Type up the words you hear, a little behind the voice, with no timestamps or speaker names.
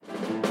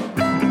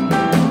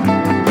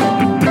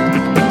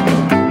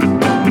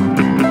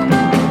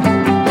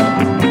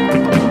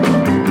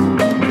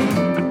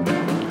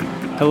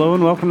Hello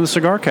and welcome to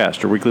the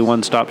CigarCast, your weekly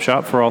one-stop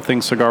shop for all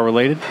things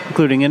cigar-related,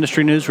 including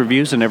industry news,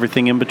 reviews, and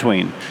everything in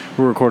between.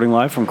 We're recording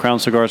live from Crown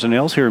Cigars and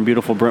Nails here in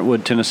beautiful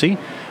Brentwood, Tennessee.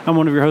 I'm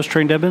one of your hosts,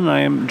 Trae and Shane, and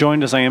I am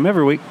joined, as I am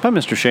every week, by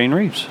Mr. Shane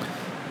Reeves.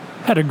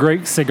 Had a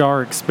great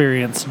cigar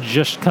experience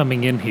just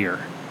coming in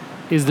here.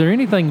 Is there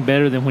anything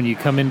better than when you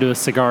come into a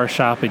cigar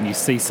shop and you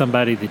see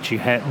somebody that you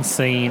hadn't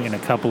seen in a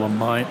couple of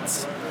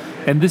months?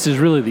 And this is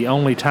really the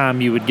only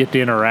time you would get to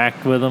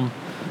interact with them.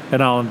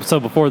 And so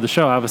before the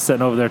show, I was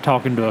sitting over there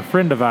talking to a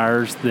friend of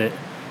ours that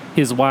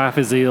his wife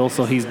is ill,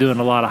 so he's doing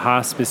a lot of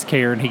hospice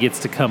care, and he gets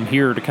to come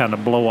here to kind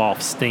of blow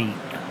off steam.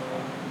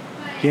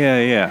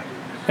 Yeah.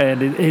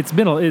 And that's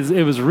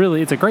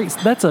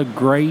a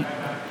great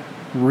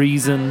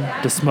reason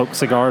to smoke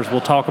cigars.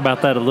 We'll talk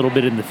about that a little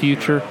bit in the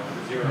future.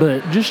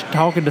 But just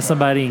talking to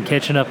somebody and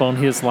catching up on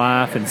his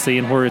life and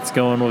seeing where it's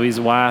going with his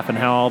wife and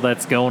how all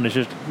that's going is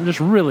just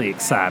really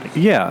exciting.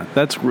 Yeah,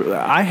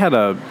 I had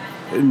a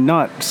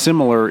not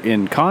similar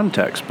in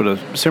context, but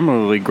a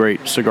similarly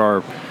great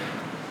cigar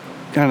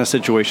kind of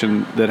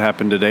situation that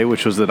happened today,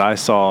 which was that I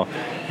saw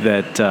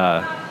that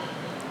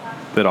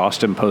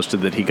Austin posted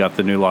that he got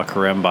the new La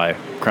Careme by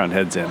Crowned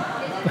Heads in.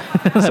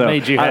 That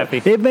made you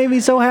happy. It made me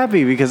so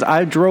happy because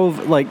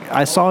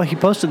I saw he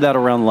posted that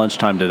around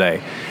lunchtime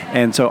today.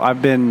 And so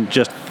I've been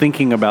just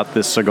thinking about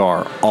this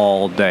cigar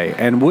all day.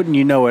 And wouldn't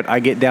you know it, I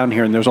get down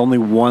here and there's only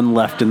one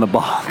left in the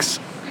box.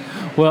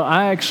 Well,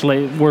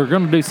 we're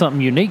going to do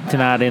something unique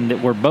tonight in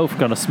that we're both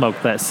going to smoke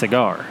that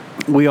cigar.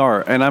 We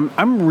are, and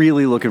I'm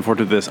really looking forward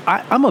to this.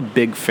 I'm a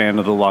big fan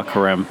of the La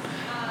Careme.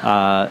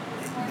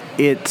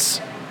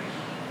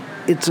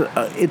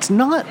 It's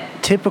not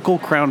typical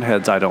Crowned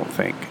Heads, I don't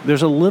think.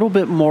 There's a little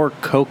bit more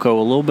cocoa,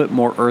 a little bit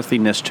more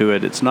earthiness to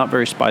it. It's not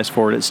very spice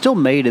forward. It's still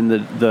made in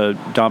the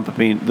Don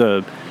Pepin,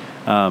 the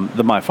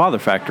My Father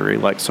factory,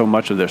 like so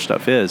much of their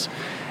stuff is.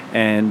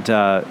 And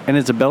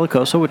it's a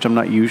Belicoso, which I'm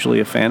not usually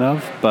a fan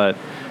of, but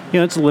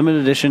it's a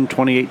limited edition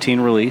 2018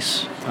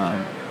 release.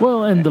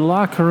 And the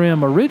La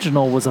Careme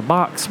original was a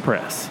box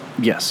press.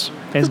 Yes,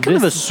 it's kind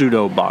of a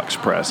pseudo box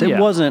press. It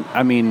wasn't.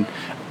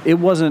 It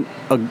wasn't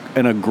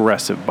an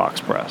aggressive box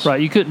press.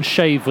 Right, you couldn't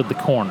shave with the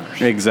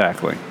corners.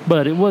 Exactly.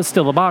 But it was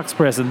still a box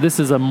press, and this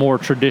is a more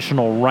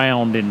traditional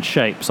round in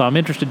shape. So I'm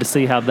interested to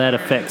see how that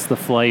affects the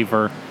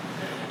flavor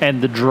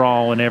and the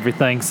draw and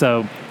everything.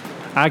 So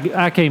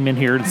I came in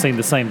here and seen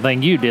the same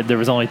thing you did. There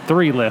was only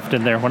 3 left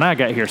in there when I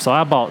got here. So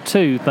I bought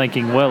 2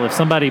 thinking, well, if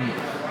somebody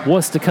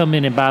was to come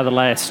in and buy the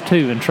last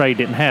 2 and Trae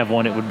didn't have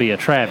one, it would be a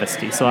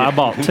travesty. So I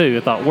bought 2. I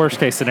thought, worst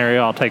case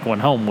scenario, I'll take one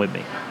home with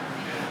me.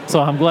 So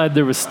I'm glad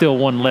there was still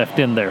one left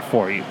in there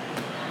for you.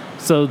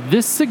 So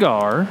this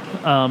cigar,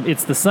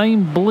 it's the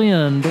same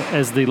blend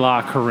as the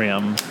La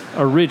Careme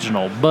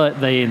original, but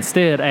they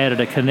instead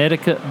added a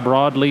Connecticut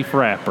broadleaf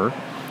wrapper.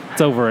 It's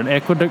over an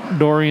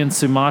Ecuadorian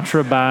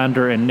Sumatra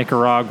binder and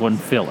Nicaraguan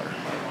filler.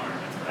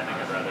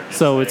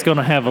 So it's going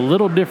to have a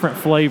little different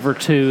flavor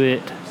to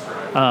it.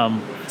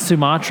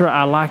 Sumatra,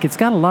 I like. It's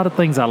got a lot of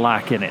things I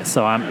like in it.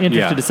 So I'm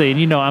interested to see.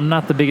 And I'm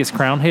not the biggest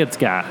Crowned Heads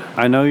guy.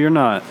 I know you're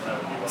not.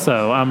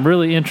 So I'm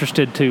really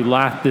interested to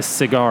light this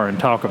cigar and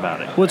talk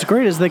about it. What's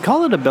great is they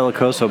call it a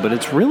Belicoso, but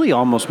it's really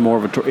almost more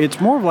of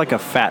it's more of like a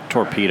fat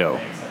torpedo.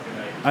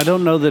 I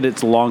don't know that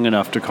it's long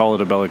enough to call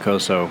it a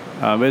Belicoso.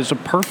 It's a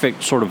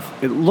perfect sort of,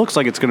 it looks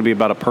like it's going to be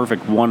about a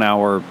perfect 1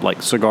 hour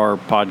like cigar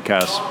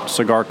podcast,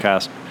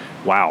 CigarCast.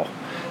 Wow.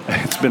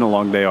 It's been a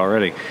long day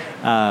already.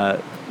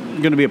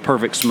 Going to be a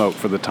perfect smoke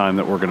for the time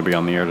that we're going to be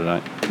on the air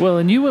tonight. Well,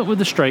 and you went with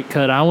the straight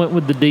cut. I went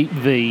with the deep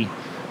V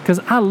because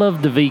I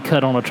love the V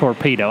cut on a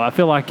torpedo. I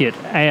feel like it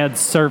adds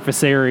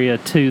surface area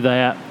to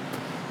that.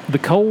 The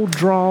cold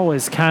draw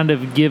is kind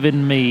of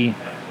giving me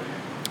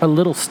a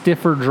little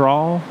stiffer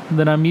draw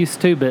than I'm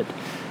used to, but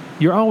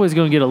you're always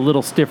going to get a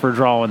little stiffer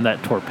draw in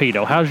that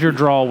torpedo. How's your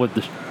draw with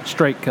the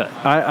straight cut?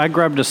 I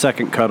grabbed a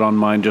second cut on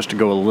mine just to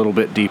go a little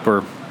bit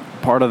deeper.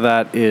 Part of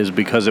that is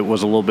because it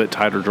was a little bit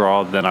tighter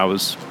draw than I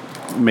was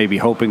maybe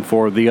hoping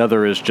for. The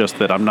other is just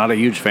that I'm not a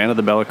huge fan of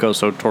the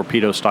Belicoso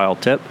torpedo style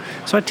tip,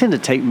 so I tend to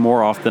take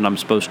more off than I'm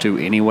supposed to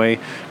anyway,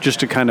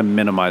 just to kind of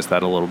minimize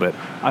that a little bit.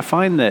 I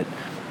find that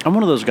I'm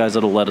one of those guys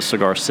that'll let a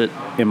cigar sit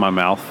in my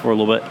mouth for a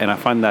little bit, and I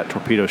find that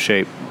torpedo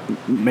shape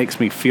makes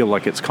me feel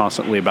like it's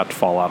constantly about to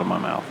fall out of my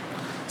mouth.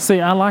 See,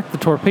 I like the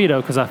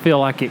torpedo because I feel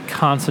like it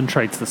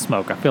concentrates the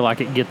smoke. I feel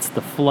like it gets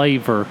the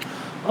flavor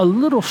a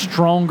little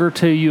stronger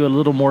to you, a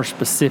little more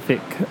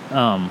specific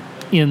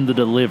in the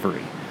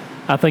delivery.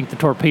 I think the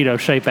torpedo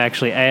shape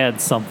actually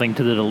adds something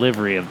to the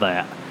delivery of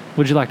that.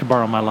 Would you like to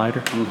borrow my lighter?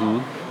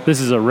 Mm-hmm.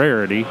 This is a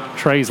rarity.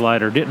 Trae's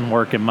lighter didn't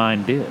work and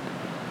mine did.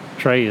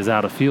 Trae is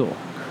out of fuel.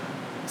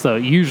 So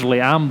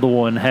usually I'm the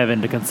one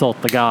having to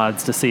consult the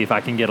gods to see if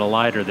I can get a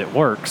lighter that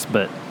works,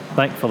 but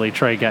thankfully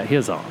Trae got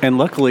his on. And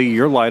luckily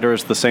your lighter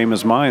is the same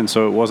as mine,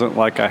 so it wasn't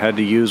like I had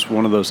to use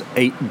one of those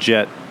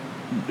 8-jet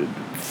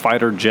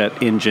fighter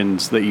jet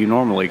engines that you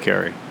normally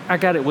carry. I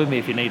got it with me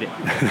if you need it.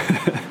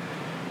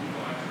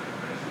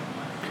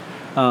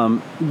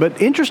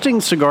 But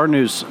interesting cigar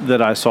news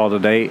that I saw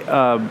today.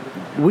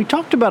 We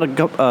talked about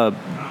a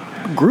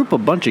group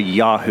of bunch of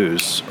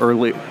yahoos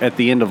early at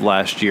the end of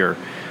last year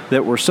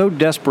that were so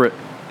desperate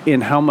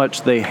in how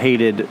much they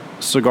hated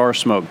cigar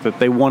smoke that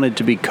they wanted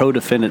to be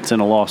co-defendants in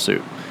a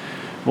lawsuit.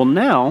 Well,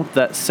 now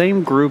that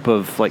same group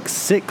of like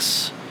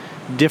 6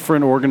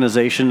 different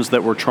organizations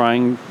that were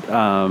trying,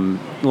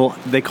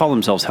 they call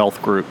themselves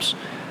health groups,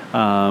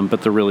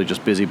 but they're really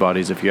just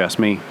busybodies if you ask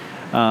me.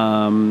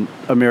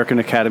 American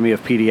Academy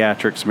of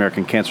Pediatrics,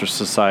 American Cancer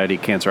Society,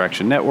 Cancer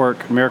Action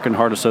Network, American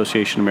Heart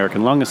Association,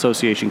 American Lung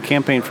Association,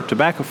 Campaign for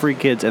Tobacco-Free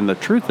Kids, and the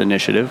Truth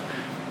Initiative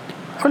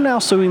are now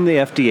suing the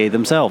FDA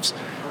themselves.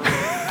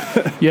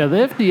 Yeah,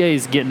 the FDA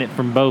is getting it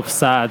from both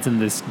sides in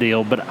this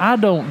deal, but I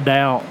don't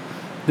doubt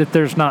that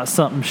there's not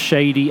something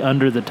shady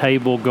under the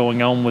table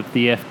going on with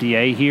the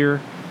FDA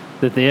here,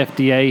 that the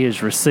FDA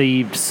has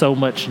received so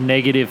much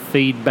negative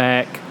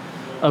feedback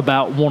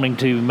about wanting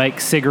to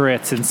make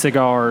cigarettes and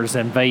cigars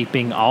and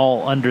vaping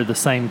all under the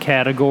same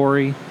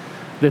category,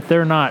 that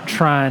they're not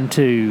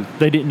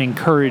they didn't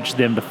encourage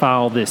them to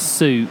file this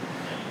suit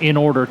in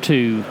order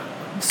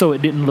so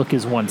it didn't look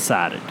as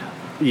one-sided.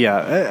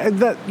 Yeah,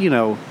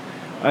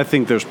 I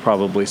think there's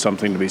probably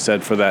something to be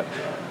said for that.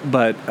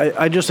 But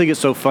I just think it's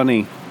so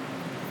funny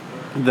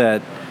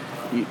that,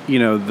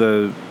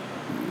 the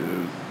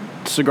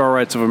Cigar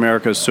Rights of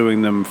America is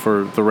suing them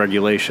for the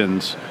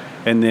regulations,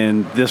 and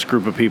then this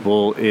group of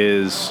people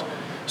is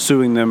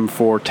suing them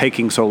for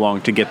taking so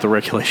long to get the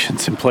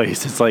regulations in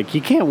place. It's like,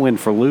 you can't win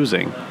for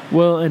losing.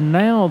 Well, and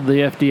now the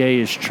FDA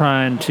is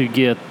trying to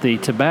get the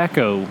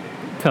tobacco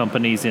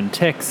companies in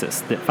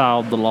Texas that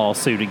filed the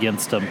lawsuit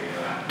against them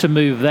to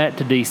move that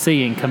to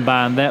D.C. and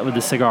combine that with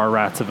the Cigar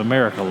Rights of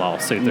America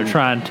lawsuit. They're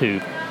trying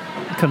to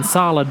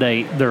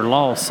consolidate their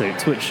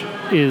lawsuits, which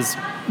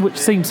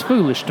seems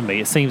foolish to me.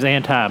 It seems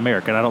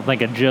anti-American. I don't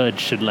think a judge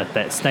should let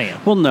that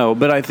stand. Well, no,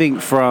 but I think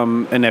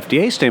from an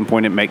FDA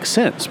standpoint, it makes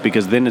sense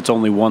because then it's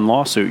only one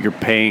lawsuit. You're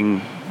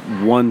paying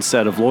one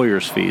set of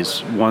lawyers'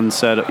 fees, one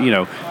set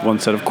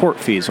of court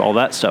fees, all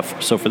that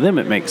stuff. So for them,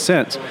 it makes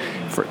sense.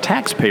 For a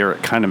taxpayer,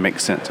 it kind of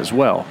makes sense as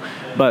well.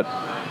 But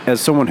as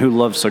someone who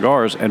loves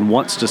cigars and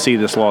wants to see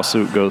this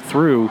lawsuit go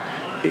through,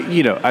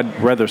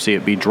 I'd rather see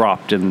it be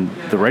dropped and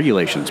the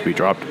regulations be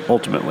dropped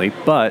ultimately.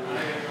 But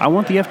I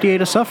want the FDA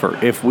to suffer.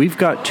 If we've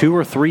got 2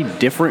 or 3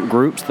 different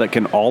groups that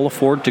can all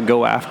afford to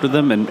go after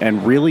them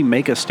and really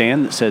make a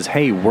stand that says,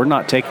 hey, we're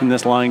not taking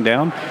this lying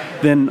down,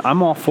 then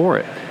I'm all for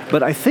it.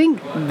 But I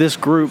think this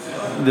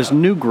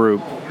new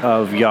group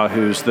of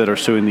yahoos that are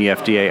suing the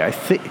FDA,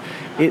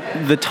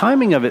 the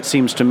timing of it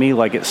seems to me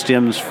like it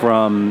stems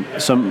from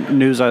some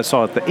news I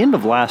saw at the end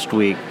of last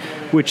week,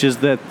 which is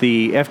that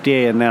the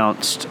FDA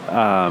announced,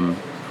 I'm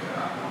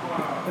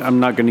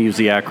not going to use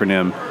the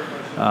acronym,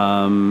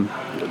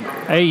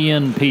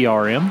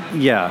 ANPRM.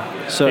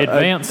 Yeah. So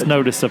Advanced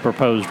Notice of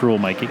Proposed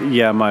Rulemaking.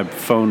 Yeah, my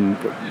phone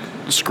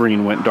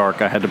screen went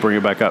dark. I had to bring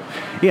it back up.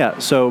 Yeah,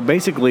 so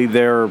basically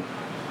they're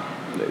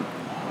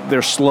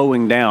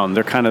slowing down.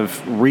 They're kind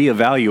of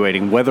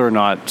reevaluating whether or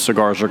not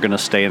cigars are going to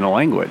stay in a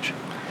language.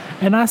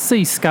 And I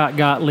see Scott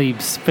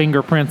Gottlieb's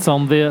fingerprints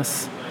on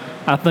this.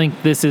 I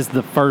think this is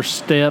the first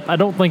step. I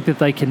don't think that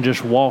they can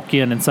just walk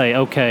in and say,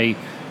 okay,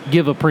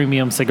 give a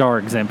premium cigar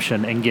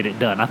exemption and get it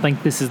done. I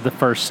think this is the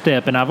first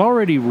step. And I've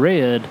already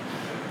read,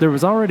 there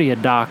was already a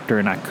doctor,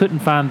 and I couldn't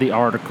find the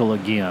article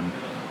again,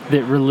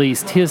 that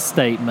released his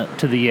statement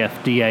to the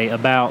FDA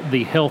about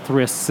the health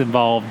risks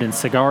involved in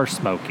cigar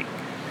smoking.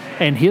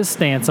 And his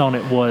stance on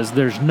it was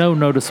there's no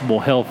noticeable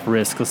health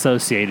risk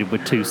associated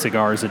with 2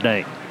 cigars a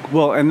day.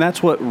 Well, and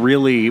that's what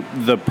really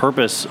the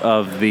purpose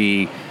of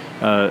the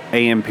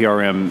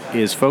AMPRM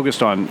is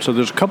focused on. So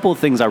there's a couple of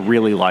things I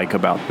really like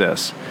about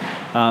this.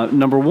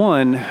 Number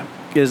one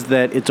is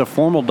that it's a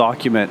formal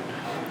document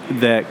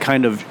that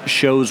kind of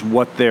shows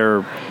what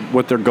they're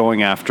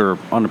going after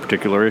on a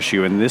particular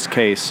issue. In this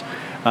case,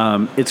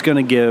 it's going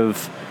to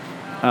give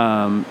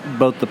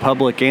both the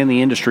public and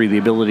the industry the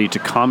ability to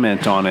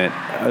comment on it,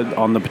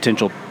 on the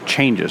potential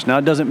changes. Now,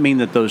 it doesn't mean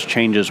that those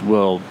changes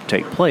will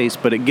take place,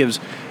 but it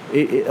gives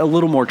a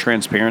little more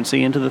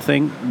transparency into the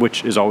thing,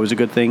 which is always a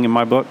good thing in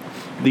my book.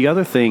 The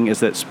other thing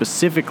is that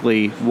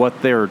specifically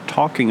what they're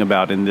talking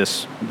about in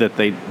this that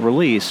they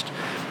released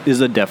is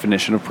a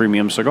definition of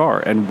premium cigar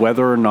and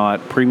whether or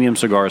not premium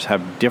cigars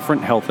have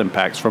different health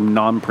impacts from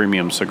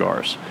non-premium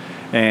cigars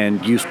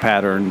and use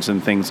patterns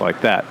and things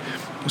like that.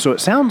 So it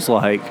sounds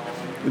like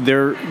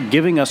they're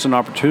giving us an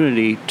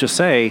opportunity to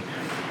say,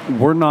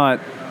 we're not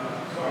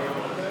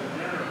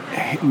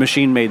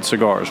machine-made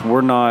cigars.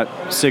 We're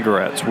not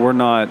cigarettes. We're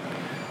not,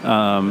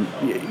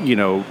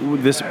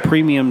 this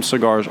premium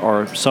cigars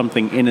are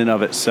something in and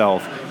of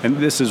itself, and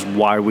this is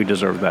why we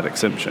deserve that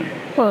exemption.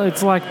 Well,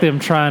 it's like them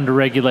trying to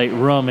regulate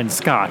rum and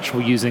scotch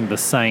using the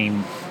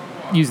same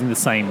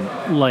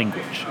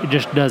language. It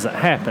just doesn't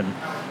happen.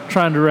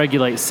 Trying to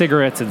regulate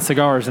cigarettes and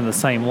cigars in the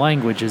same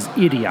language is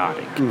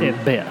idiotic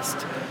at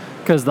best.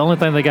 Because the only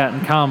thing they got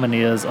in common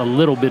is a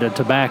little bit of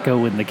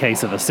tobacco in the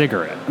case of a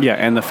cigarette. Yeah,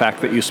 and the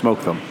fact that you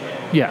smoke them.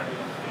 Yeah.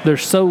 we're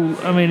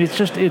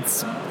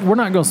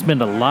not going to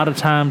spend a lot of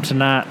time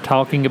tonight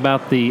talking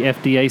about the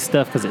FDA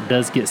stuff because it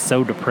does get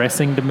so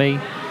depressing to me.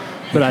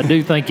 But I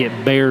do think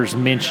it bears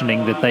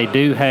mentioning that they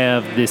do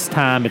have this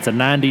time. It's a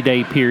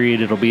 90-day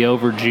period. It'll be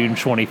over June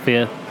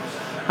 25th.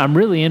 I'm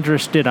really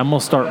interested. I'm going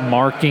to start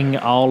marking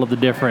all of the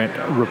different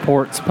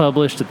reports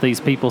published that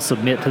these people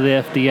submit to the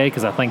FDA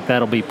because I think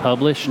that'll be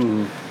published.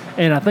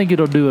 And I think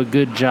it'll do a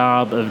good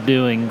job of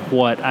doing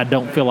what I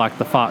don't feel like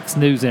the Fox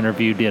News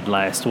interview did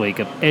last week,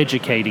 of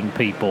educating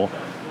people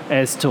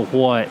as to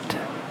what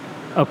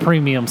a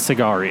premium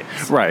cigar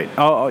is. Right.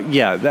 Oh,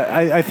 yeah.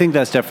 I think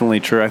that's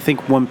definitely true. I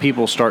think when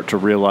people start to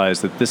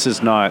realize that this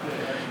is not,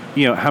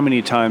 how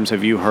many times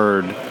have you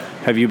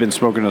been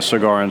smoking a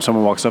cigar and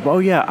someone walks up, oh,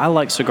 yeah, I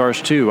like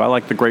cigars too. I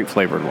like the grape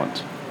flavored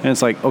ones. And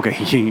it's like,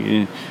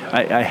 okay,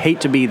 I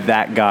hate to be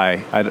that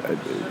guy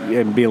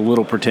and be a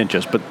little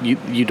pretentious, but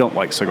you don't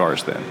like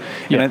cigars then.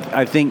 Yeah. And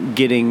I think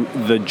getting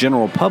the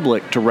general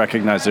public to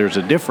recognize there's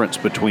a difference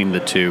between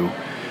the two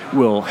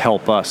will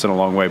help us in a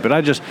long way. But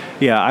I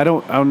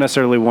don't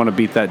necessarily want to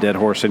beat that dead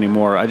horse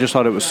anymore. I just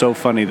thought it was so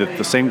funny that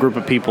the same group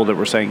of people that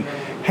were saying,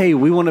 hey,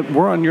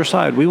 we're on your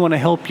side, we want to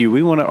help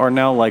you, are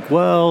now like,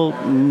 well,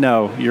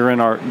 no,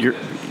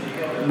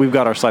 we've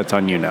got our sights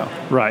on you now.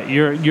 Right.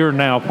 You're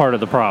now part of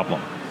the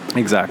problem.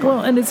 Exactly.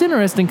 Well, and it's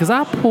interesting because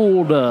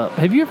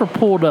have you ever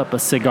pulled up a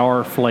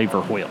cigar flavor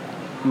wheel?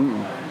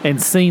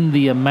 And seen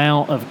the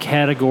amount of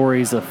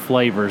categories of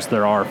flavors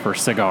there are for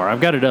cigar? I've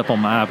got it up on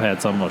my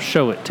iPad, so I'm going to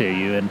show it to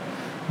you. And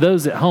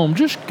those at home,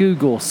 just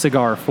Google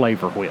cigar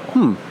flavor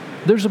wheel.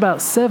 There's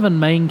about 7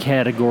 main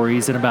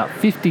categories and about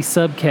 50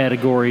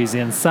 subcategories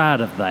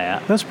inside of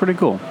that. That's pretty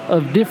cool.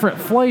 Of different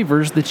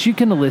flavors that you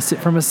can elicit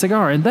from a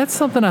cigar. And that's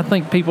something I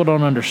think people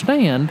don't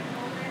understand,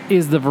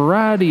 is the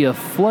variety of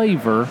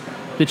flavor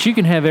that you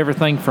can have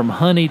everything from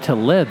honey to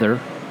leather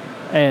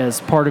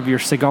as part of your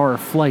cigar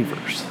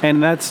flavors.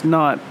 And that's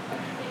not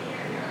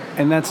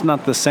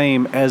the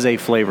same as a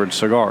flavored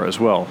cigar as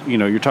well.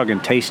 You're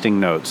talking tasting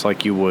notes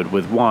like you would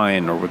with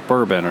wine or with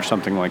bourbon or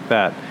something like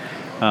that.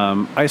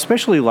 I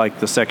especially like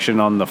the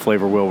section on the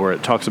flavor wheel where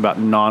it talks about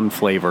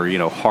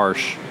non-flavor,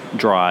 harsh,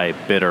 dry,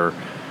 bitter.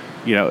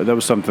 That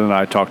was something that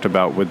I talked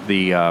about with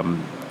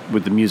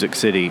the Music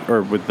City,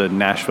 or with the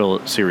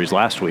Nashville series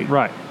last week.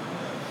 Right.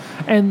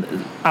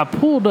 And I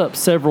pulled up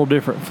several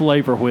different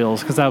flavor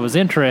wheels because I was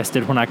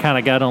interested when I kind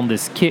of got on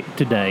this kick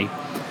today.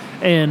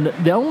 And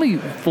the only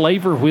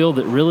flavor wheel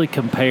that really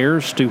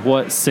compares to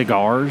what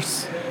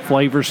cigars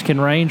flavors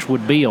can range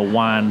would be a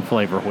wine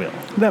flavor wheel.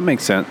 That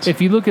makes sense.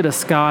 If you look at a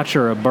scotch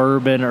or a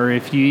bourbon, or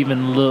if you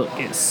even look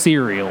at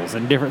cereals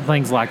and different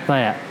things like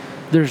that,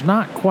 there's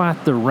not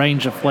quite the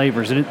range of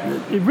flavors. And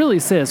it really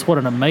says what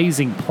an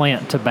amazing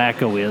plant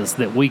tobacco is,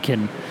 that we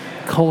can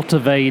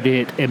cultivate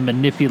it and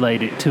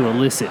manipulate it to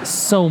elicit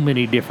so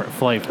many different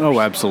flavors. Oh,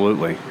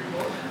 absolutely.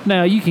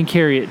 Now, you can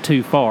carry it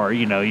too far,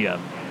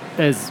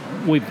 as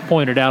we've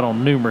pointed out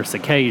on numerous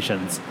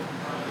occasions.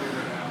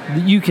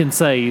 You can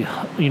say,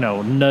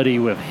 nutty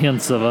with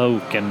hints of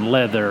oak and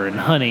leather and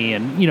honey,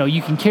 and,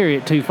 you can carry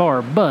it too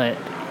far, but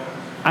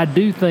I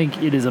do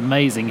think it is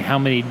amazing how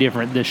many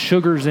different, the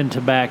sugars in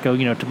tobacco,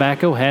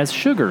 tobacco has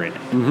sugar in it.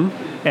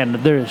 Mm-hmm. And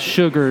there's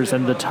sugars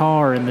and the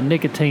tar and the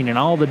nicotine and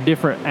all the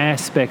different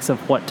aspects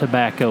of what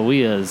tobacco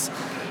is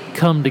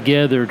come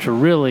together to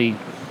really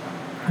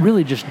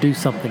just do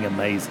something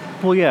amazing.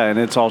 Well, yeah, and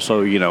it's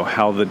also,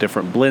 how the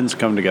different blends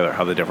come together,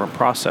 how the different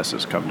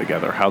processes come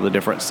together, how the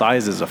different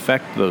sizes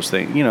affect those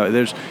things.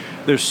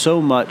 There's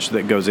so much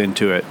that goes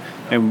into it,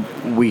 and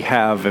we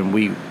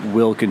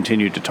will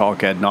continue to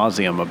talk ad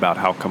nauseum about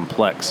how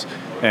complex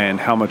and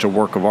how much a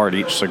work of art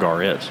each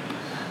cigar is.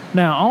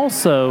 Now,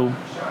 also,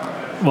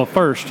 well,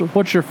 first,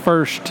 what's your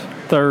first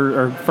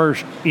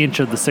inch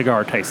of the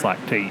cigar taste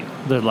like to you?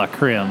 The La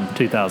Careme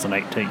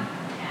 2018.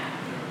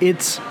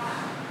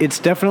 It's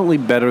definitely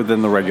better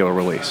than the regular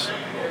release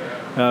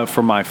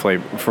for my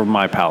flavor, for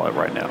my palate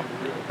right now.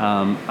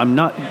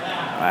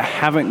 I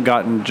haven't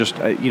gotten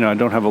I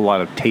don't have a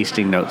lot of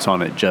tasting notes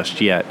on it just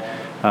yet.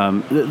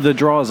 The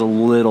draw is a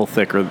little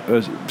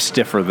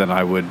stiffer than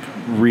I would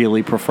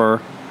really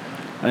prefer.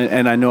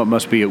 And I know it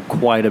must be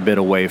quite a bit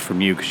away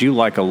from you because you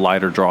like a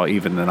lighter draw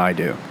even than I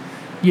do.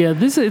 Yeah,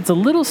 it's a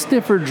little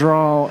stiffer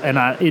draw, and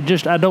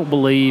I don't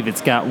believe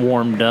it's got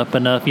warmed up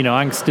enough.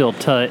 I can still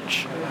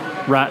touch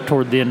right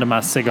toward the end of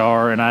my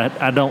cigar, and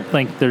I don't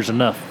think there's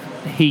enough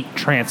heat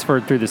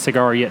transferred through the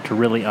cigar yet to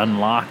really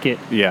unlock it.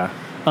 Yeah.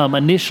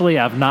 Initially,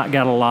 I've not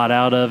got a lot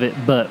out of it,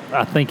 but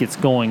I think it's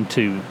going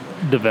to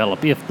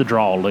develop if the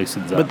draw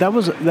loosens up. But that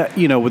was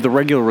with the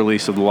regular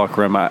release of the La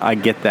Careme, I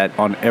get that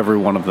on every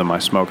one of them I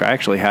smoke. I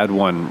actually had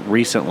one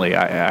recently.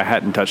 I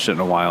hadn't touched it in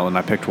a while, and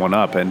I picked one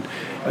up, and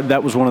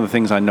that was one of the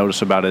things I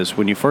noticed about it is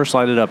when you first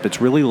light it up,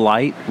 it's really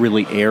light,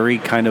 really airy,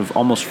 kind of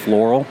almost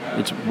floral.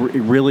 It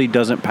really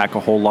doesn't pack a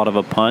whole lot of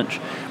a punch,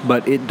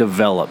 but it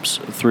develops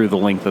through the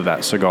length of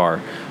that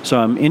cigar. So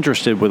I'm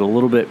interested with a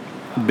little bit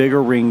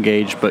bigger ring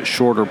gauge but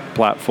shorter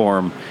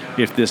platform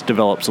if this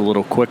develops a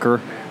little quicker,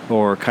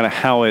 or kind of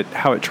how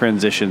it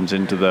transitions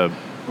into the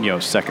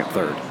second,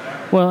 third.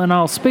 Well, and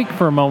I'll speak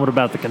for a moment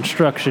about the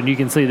construction. You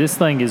can see this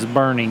thing is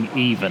burning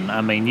even.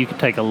 I mean, you could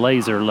take a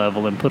laser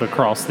level and put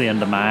across the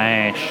end of my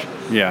ash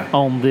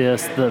on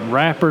this. The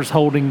wrapper's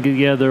holding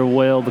together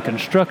well. The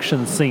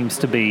construction seems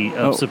to be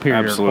of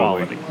superior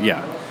quality.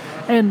 Yeah.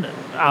 And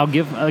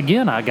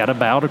I got to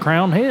bow to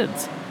Crown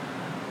Heads.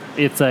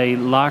 It's a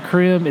La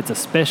Careme, it's a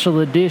special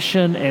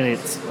edition, and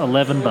it's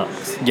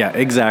 $11. Yeah,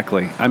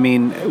 exactly. I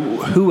mean,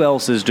 who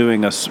else is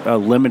doing a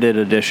limited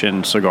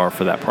edition cigar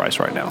for that price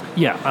right now?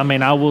 Yeah, I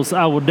mean, I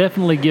will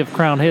definitely give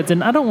Crown Heads,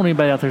 and I don't want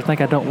anybody out there to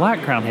think I don't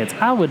like Crown Heads.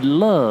 I would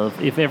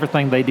love if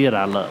everything they did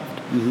I loved.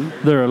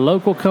 Mm-hmm. They're a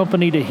local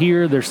company to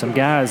here. There's some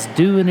guys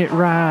doing it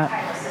right.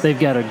 They've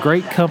got a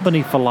great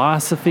company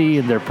philosophy,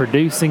 and they're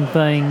producing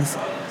things.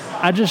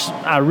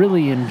 I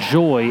really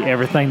enjoy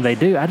everything they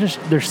do.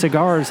 Their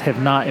cigars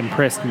have not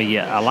impressed me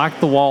yet. I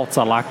like the Waltz.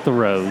 I like the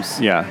Rose.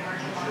 Yeah.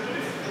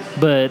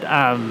 But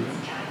I'm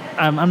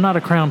not a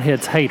Crown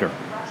Heads hater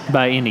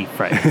by any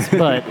phrase.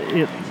 But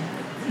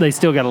they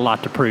still got a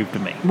lot to prove to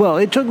me. Well,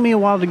 it took me a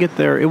while to get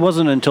there. It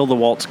wasn't until the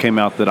Waltz came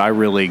out that I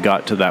really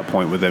got to that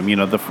point with them. You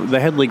know, the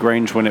Headley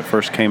Grange when it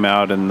first came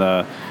out, and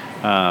the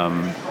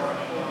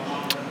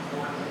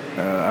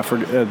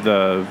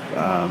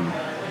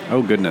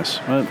oh, goodness.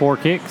 Four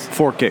Kicks?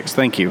 Four Kicks,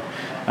 thank you.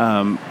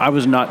 I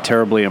was not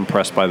terribly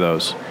impressed by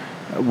those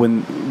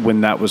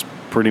when that was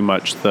pretty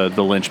much the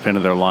linchpin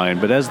of their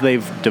line. But as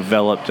they've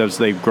developed, as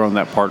they've grown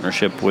that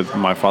partnership with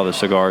My Father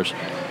Cigars,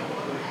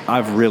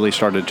 I've really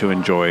started to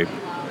enjoy.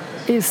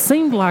 It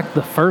seemed like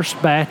the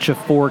first batch of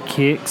Four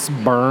Kicks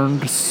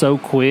burned so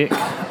quick.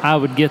 I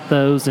would get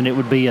those, and it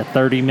would be a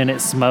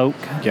 30-minute smoke.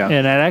 Yeah.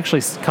 And that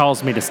actually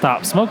caused me to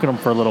stop smoking them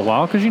for a little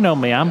while, because you know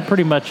me, I'm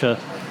pretty much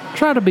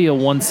try to be a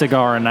one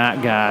cigar a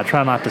night guy. I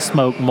try not to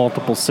smoke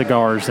multiple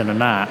cigars in a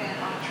night.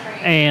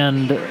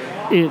 And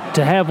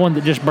to have one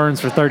that just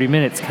burns for 30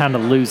 minutes kind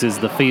of loses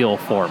the feel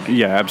for me.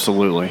 Yeah,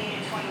 absolutely.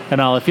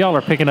 And if y'all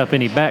are picking up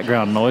any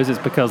background noise, it's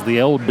because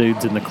the old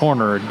dudes in the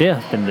corner are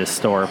deaf in this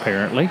store,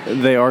 apparently.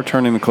 They are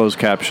turning the closed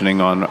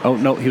captioning on. Oh,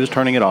 no, he was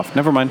turning it off.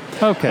 Never mind.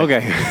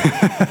 Okay.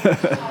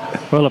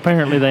 Well,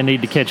 apparently they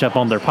need to catch up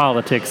on their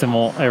politics and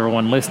want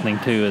everyone listening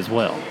to as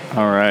well.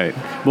 All right.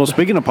 Well,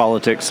 speaking of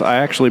politics, I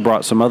actually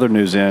brought some other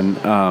news in.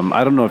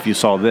 I don't know if you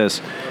saw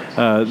this.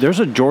 There's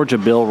a Georgia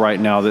bill right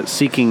now that's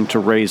seeking to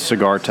raise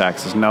cigar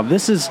taxes. Now,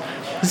 this is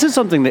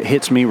something that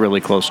hits me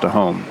really close to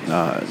home.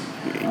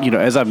 You know,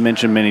 as I've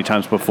mentioned many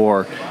times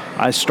before,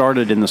 I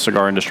started in the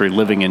cigar industry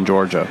living in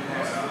Georgia,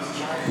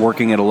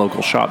 working at a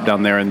local shop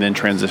down there, and then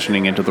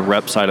transitioning into the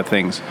rep side of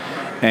things.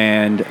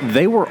 And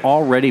they were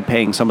already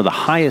paying some of the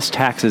highest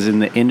taxes in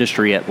the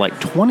industry at like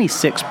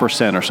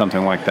 26% or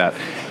something like that.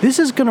 This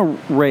is going to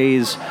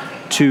raise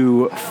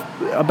to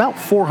about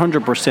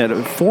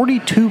 400%,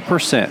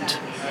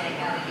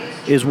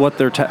 42% is what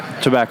their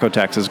tobacco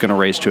tax is going to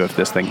raise to if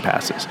this thing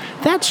passes.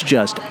 That's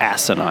just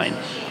asinine.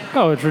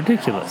 Oh, it's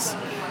ridiculous.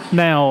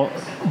 Now,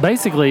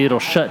 basically, it'll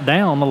shut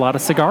down a lot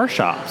of cigar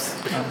shops.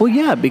 Well,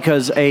 yeah,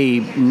 because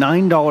a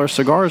 $9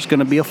 cigar is going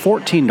to be a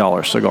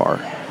 $14 cigar.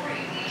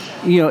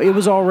 You know, it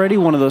was already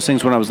one of those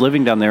things when I was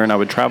living down there and I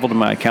would travel to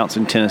my accounts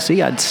in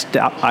Tennessee, I'd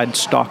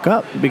stock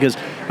up because,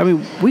 I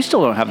mean, we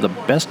still don't have the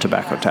best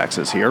tobacco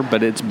taxes here,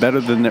 but it's better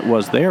than it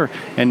was there.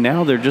 And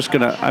now they're just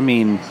going to,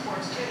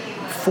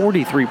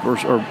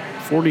 43% or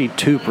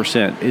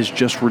 42% is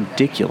just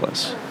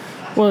ridiculous.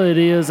 Well, it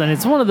is, and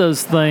it's one of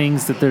those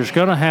things that there's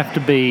going to have to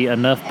be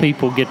enough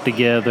people get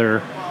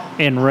together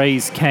and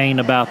raise Cain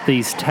about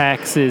these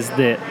taxes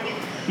that,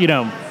 you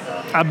know,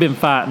 I've been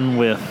fighting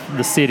with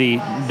the city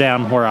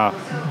down where I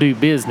do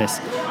business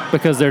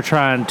because they're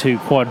trying to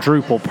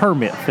quadruple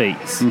permit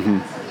fees. Mm-hmm.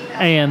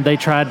 And they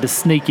tried to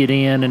sneak it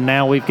in, and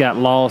now we've got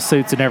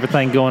lawsuits and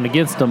everything going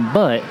against them,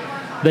 but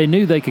they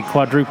knew they could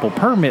quadruple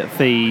permit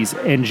fees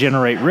and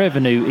generate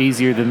revenue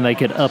easier than they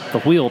could up the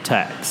wheel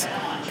tax.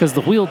 Because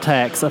the wheel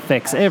tax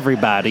affects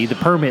everybody. The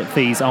permit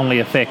fees only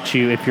affect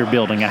you if you're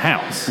building a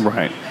house.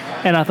 Right.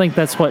 And I think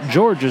that's what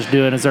Georgia's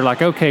doing is they're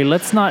like, okay,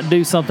 let's not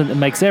do something that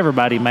makes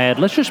everybody mad.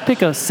 Let's just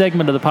pick a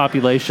segment of the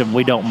population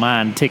we don't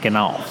mind ticking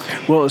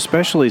off. Well,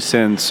 especially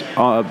since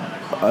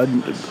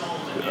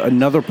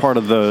another part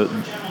of the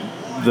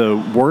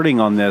wording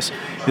on this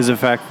is the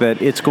fact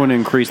that it's going to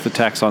increase the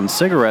tax on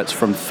cigarettes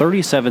from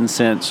 37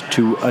 cents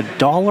to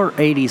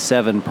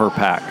 $1.87 per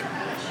pack.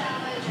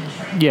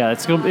 Yeah,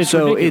 it's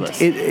so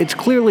ridiculous. It's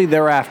clearly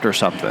they're after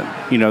something.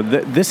 You know,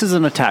 this is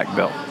an attack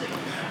bill.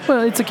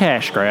 Well, it's a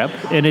cash grab,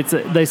 and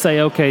they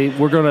say, okay,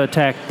 we're going to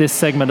attack this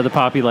segment of the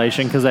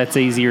population because that's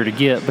easier to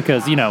get.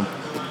 Because you know,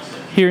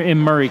 here in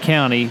Murray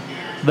County,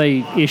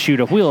 they issued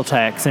a wheel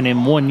tax, and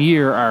in 1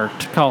 year, our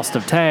cost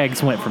of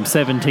tags went from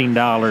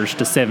 $17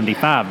 to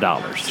 $75.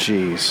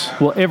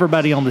 Jeez. Well,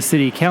 everybody on the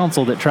city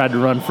council that tried to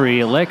run for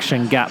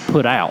re-election got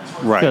put out.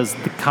 Right. Because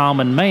the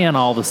common man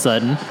all of a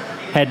sudden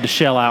had to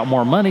shell out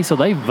more money, so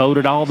they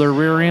voted all their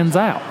rear ends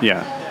out.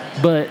 Yeah.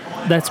 But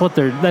that's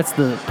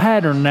the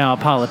pattern now of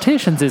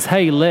politicians is,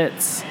 hey,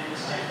 let's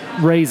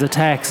raise a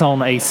tax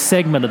on a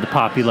segment of the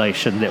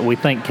population that we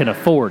think can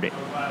afford it.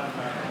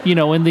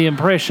 And the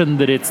impression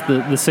that it's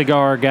the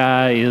cigar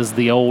guy is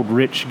the old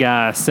rich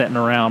guy sitting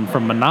around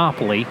from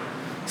Monopoly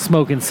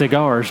smoking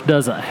cigars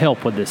doesn't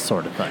help with this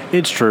sort of thing.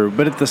 It's true,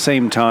 but at the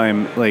same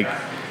time, like,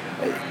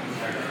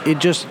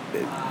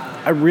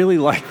 I really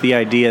like the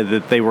idea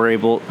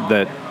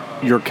that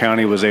your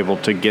county was able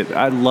to get.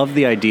 I love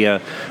the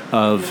idea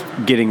of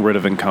getting rid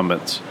of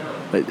incumbents.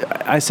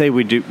 I say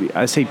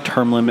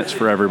term limits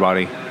for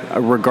everybody,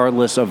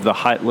 regardless of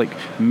the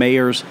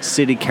mayors,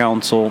 city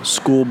council,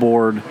 school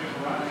board,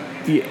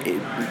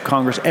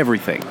 Congress,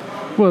 everything.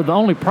 Well, the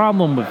only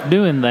problem with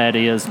doing that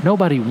is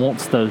nobody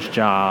wants those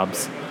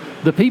jobs.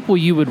 The people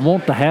you would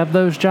want to have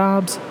those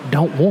jobs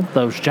don't want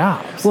those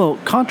jobs. Well,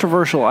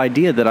 controversial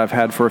idea that I've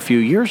had for a few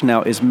years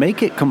now is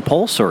make it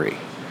compulsory.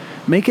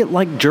 Make it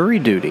like jury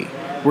duty,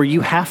 where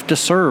you have to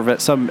serve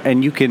at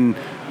and you can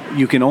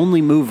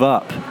only move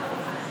up,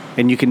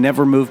 and you can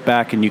never move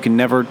back, and you can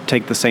never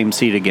take the same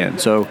seat again.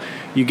 So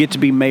you get to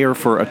be mayor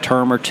for a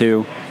term or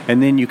two,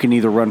 and then you can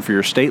either run for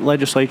your state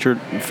legislature,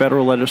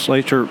 federal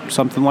legislature,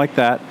 something like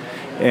that,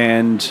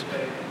 and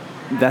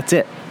that's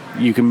it.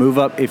 You can move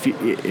up if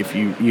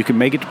you can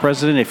make it to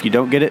president. If you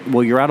don't get it,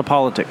 well, you're out of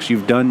politics.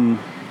 You've done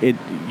it.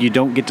 You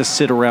don't get to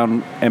sit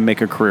around and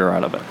make a career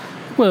out of it.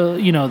 Well,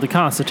 the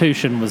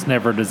Constitution was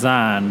never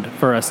designed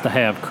for us to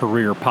have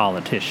career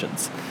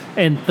politicians.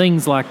 And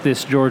things like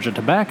this Georgia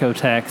tobacco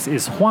tax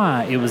is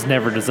why it was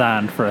never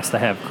designed for us to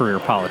have career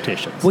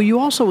politicians. Well, you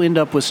also end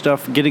up with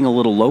stuff getting a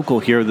little local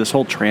here. This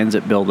whole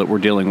transit bill that we're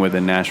dealing with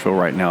in Nashville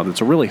right now,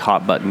 that's a really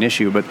hot button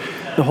issue. But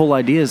the whole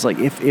idea is, like,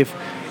 if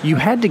you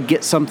had to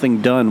get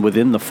something done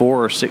within the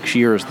 4 or 6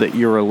 years that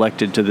you're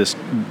elected to this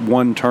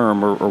one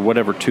term or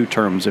whatever, 2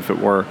 terms if it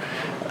were,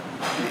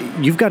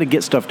 you've got to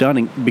get stuff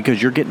done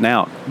because you're getting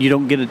out. You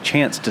don't get a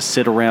chance to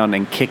sit around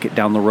and kick it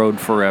down the road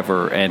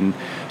forever and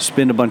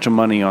spend a bunch of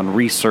money on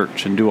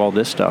research and do all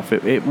this stuff.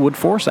 It would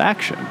force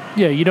action.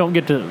 Yeah, you don't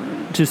get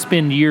to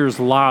spend years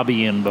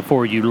lobbying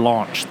before you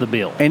launch the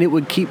bill. And it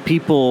would keep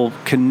people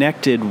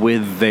connected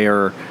with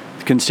their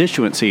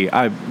constituency.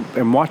 I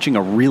am watching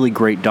a really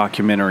great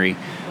documentary.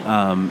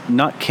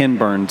 Not Ken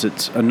Burns,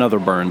 it's another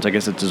Burns. I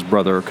guess it's his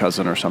brother or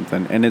cousin or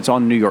something. And it's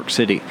on New York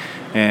City.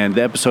 And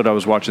the episode I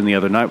was watching the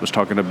other night was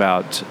talking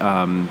about,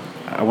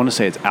 I want to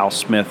say it's Al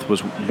Smith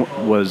was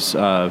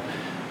elected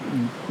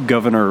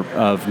governor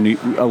of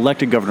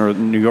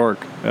New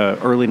York,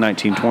 early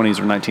 1920s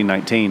or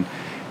 1919.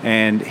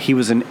 And he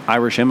was an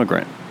Irish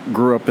immigrant.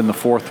 Grew up in the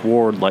 4th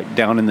Ward, like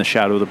down in the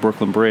shadow of the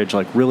Brooklyn Bridge,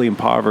 like really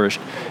impoverished.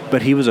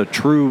 But he was a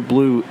true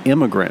blue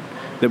immigrant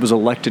that was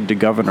elected to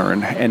governor,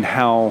 and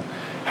how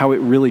it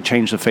really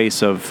changed the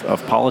face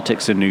of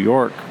politics in New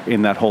York,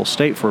 in that whole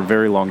state, for a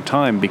very long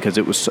time, because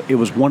it was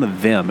one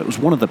of them. It was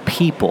one of the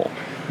people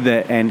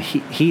and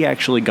he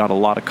actually got a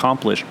lot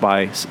accomplished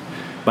by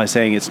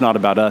saying it's not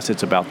about us,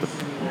 it's about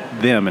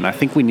them. And I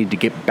think we need to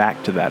get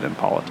back to that in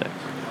politics.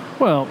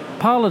 Well,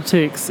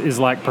 politics is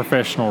like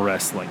professional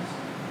wrestling.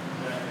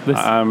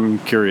 I'm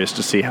curious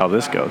to see how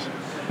this goes.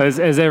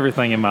 As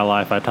everything in my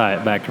life, I tie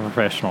it back to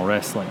professional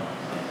wrestling.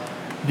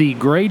 The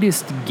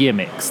greatest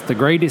gimmicks, the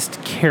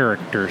greatest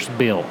characters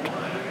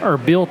are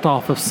built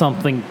off of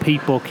something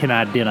people can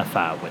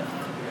identify with.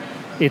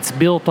 It's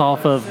built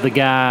off of the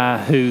guy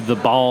who the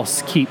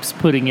boss keeps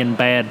putting in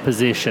bad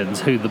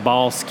positions, who the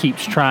boss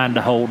keeps trying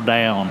to hold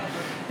down,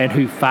 and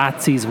who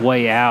fights his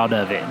way out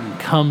of it and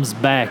comes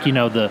back.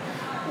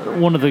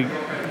 One of the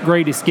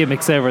greatest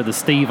gimmicks ever, the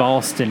Steve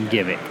Austin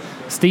gimmick.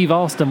 Steve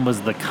Austin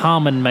was the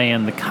common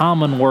man, the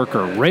common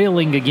worker,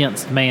 railing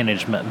against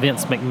management,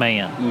 Vince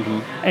McMahon. Mm-hmm.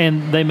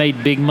 And they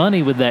made big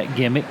money with that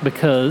gimmick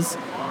because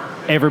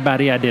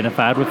everybody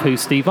identified with who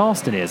Steve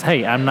Austin is.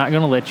 Hey, I'm not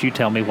going to let you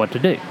tell me what to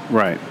do.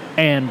 Right.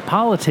 And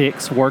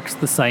politics works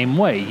the same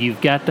way. You've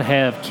got to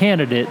have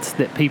candidates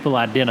that people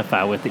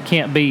identify with. It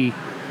can't be,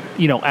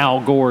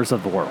 Al Gore's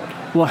of the world.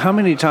 Well, how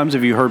many times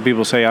have you heard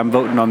people say, I'm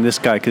voting on this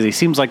guy because he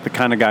seems like the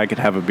kind of guy I could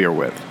have a beer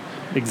with?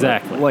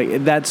 Exactly.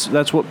 Like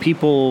that's what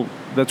people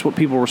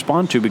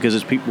respond to, because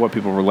it's what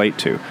people relate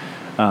to.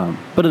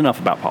 But enough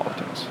about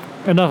politics.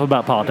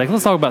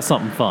 Let's talk about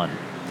something fun.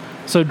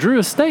 So Drew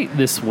Estate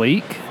this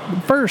week.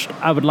 First,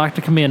 I would like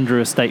to commend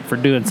Drew Estate for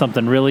doing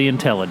something really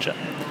intelligent.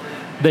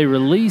 They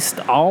released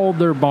all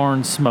their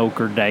barn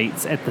smoker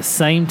dates at the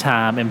same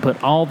time and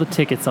put all the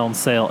tickets on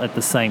sale at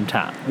the same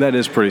time. That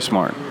is pretty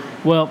smart.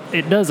 Well,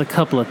 it does a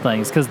couple of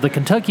things, because the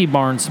Kentucky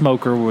barn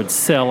smoker would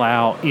sell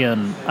out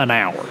in an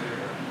hour.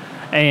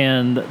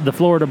 And the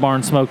Florida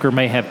barn smoker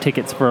may have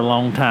tickets for a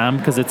long time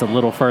because it's a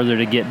little further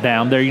to get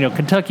down there.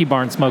 Kentucky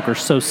barn smoker is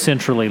so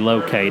centrally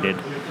located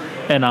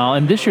and all.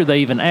 And this year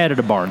they even added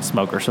a barn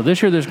smoker. So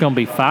this year there's going to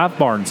be 5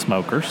 barn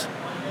smokers.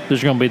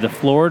 There's going to be the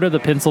Florida, the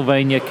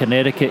Pennsylvania,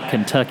 Connecticut,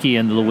 Kentucky,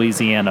 and the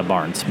Louisiana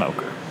barn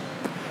smoker.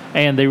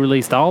 And they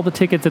released all the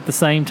tickets at the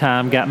same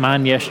time. Got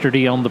mine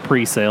yesterday on the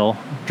pre-sale.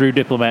 Drew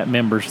Diplomat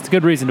members. It's a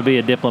good reason to be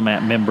a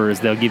Diplomat member,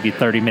 is they'll give you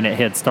 30-minute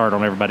head start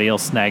on everybody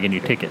else snagging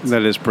your tickets.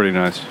 That is pretty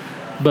nice.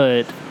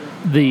 But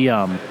the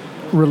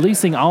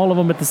releasing all of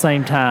them at the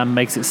same time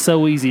makes it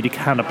so easy to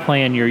kind of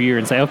plan your year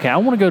and say, okay, I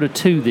want to go to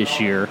 2 this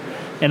year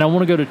and I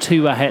want to go to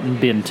 2 I hadn't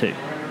been to.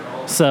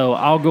 So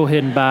I'll go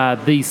ahead and buy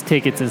these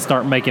tickets and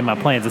start making my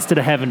plans instead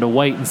of having to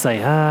wait and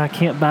say, I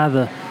can't buy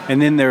the...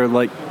 And then they're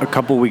like a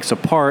couple weeks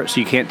apart,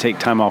 so you can't take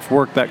time off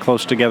work that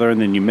close together,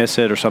 and then you miss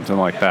it or something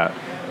like that.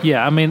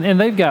 Yeah, I mean, and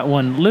they've got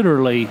one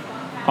literally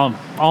on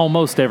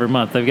almost every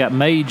month. They've got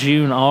May,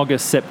 June,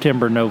 August,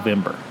 September,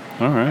 November.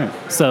 All right.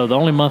 So the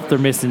only month they're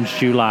missing is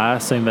July. I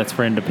assume that's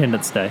for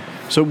Independence Day.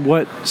 So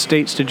what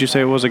states did you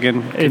say it was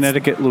again?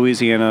 Connecticut,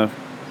 Louisiana...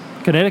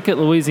 Connecticut,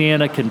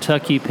 Louisiana,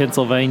 Kentucky,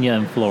 Pennsylvania,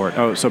 and Florida.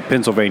 Oh, so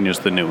Pennsylvania's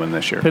the new one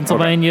this year.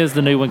 Pennsylvania is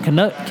the new one.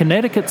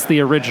 Connecticut's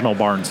the original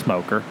barn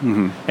smoker.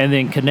 Mm-hmm. And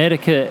then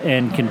Connecticut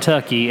and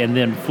Kentucky, and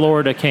then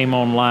Florida came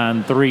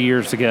online 3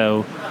 years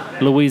ago.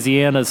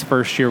 Louisiana's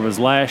first year was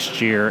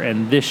last year,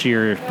 and this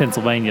year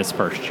Pennsylvania's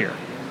first year.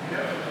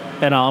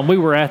 And we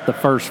were at the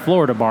first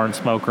Florida barn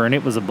smoker, and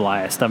it was a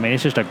blast. I mean,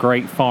 it's just a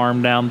great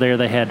farm down there.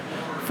 They had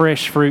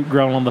fresh fruit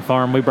grown on the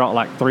farm. We brought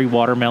like 3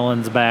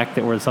 watermelons back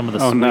that were some of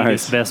the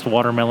sweetest, best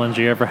watermelons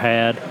you ever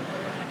had.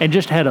 And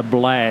just had a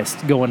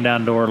blast going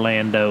down to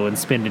Orlando and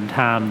spending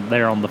time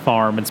there on the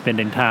farm and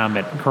spending time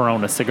at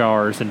Corona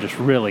Cigars, and just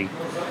really,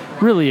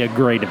 really a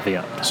great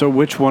event. So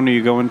which one are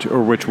you going to,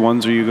 or which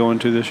ones are you going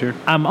to this year?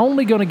 I'm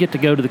only going to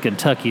go to the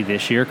Kentucky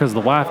this year because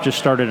the wife just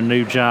started a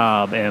new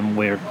job,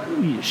 and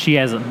she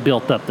hasn't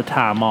built up the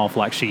time off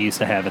like she used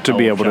to have at the to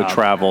be old able job. to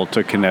travel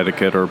to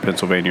Connecticut or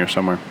Pennsylvania or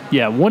somewhere.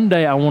 Yeah, one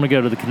day I want to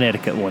go to the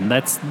Connecticut one.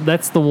 That's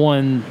the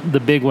one, the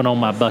big one on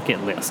my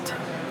bucket list,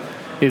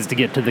 is to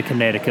get to the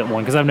Connecticut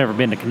one, because I've never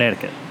been to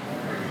Connecticut.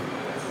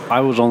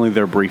 I was only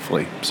there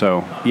briefly,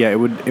 so yeah, it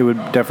would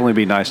definitely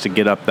be nice to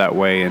get up that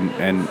way,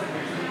 and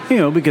you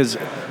know, because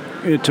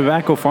a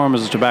tobacco farm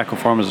is a tobacco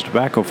farm is a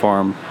tobacco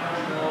farm,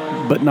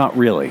 but not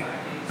really.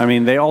 I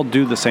mean, they all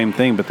do the same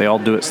thing, but they all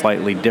do it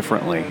slightly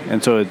differently.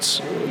 And so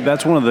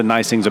that's one of the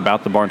nice things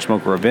about the Barn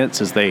Smoker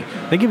events is they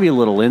give you a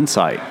little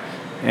insight.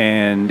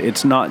 And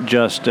it's not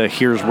just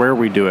here's where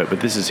we do it,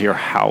 but this is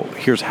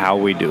here's how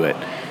we do it.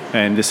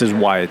 And this is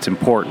why it's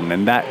important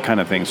and that kind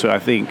of thing. So I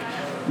think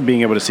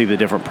being able to see the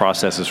different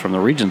processes from the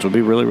regions would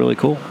be really, really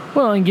cool.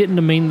 Well, and getting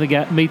to meet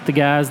the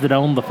guys that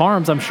own the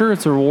farms, I'm sure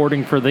it's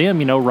rewarding for them.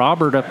 You know,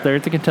 Robert up there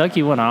at the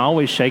Kentucky one, I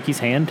always shake his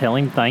hand, tell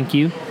him thank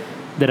you,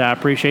 that I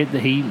appreciate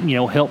that he, you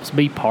know, helps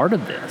be part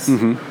of this.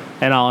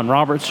 Mm-hmm. And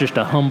Robert's just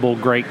a humble,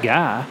 great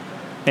guy.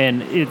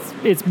 And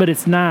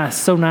it's nice,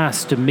 so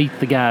nice to meet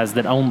the guys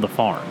that own the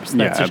farms.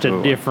 That's just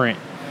absolutely. A different.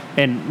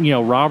 And, you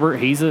know,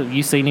 Robert,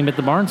 you seen him at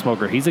the Barn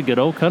Smoker. He's a good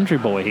old country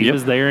boy. He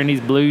was there in his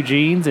blue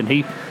jeans, and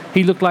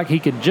he looked like he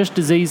could just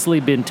as easily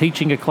been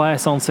teaching a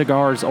class on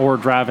cigars or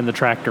driving the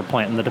tractor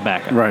planting the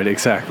tobacco. Right,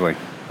 exactly.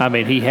 I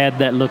mean, he had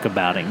that look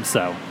about him,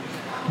 so.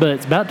 But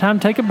it's about time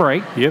to take a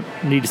break. Yep.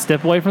 Need to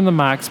step away from the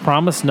mics.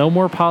 Promise no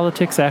more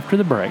politics after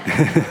the break.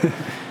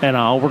 And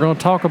we're going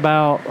to talk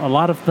about a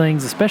lot of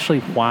things, especially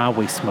why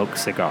we smoke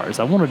cigars.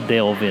 I want to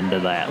delve into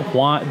that.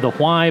 The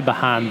why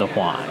behind the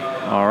why.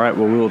 All right,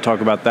 well, we will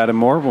talk about that and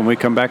more when we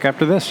come back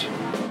after this.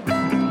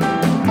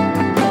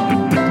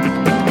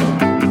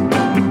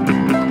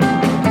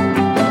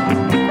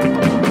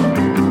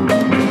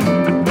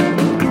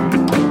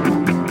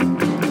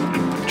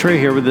 Trae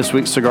here with this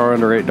week's Cigar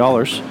Under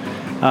 $8.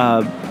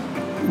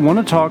 Want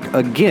to talk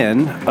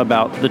again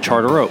about the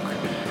Charter Oak.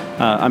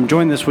 I'm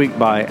joined this week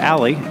by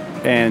Allie,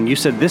 and you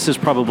said this is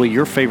probably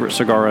your favorite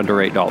cigar under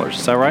 $8.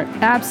 Is that right?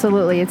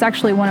 Absolutely. It's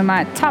actually one of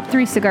my top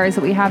 3 cigars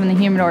that we have in the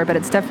humidor, but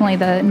it's definitely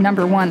the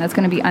number 1 that's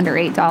going to be under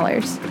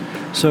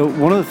 $8. So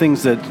one of the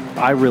things that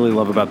I really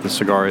love about this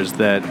cigar is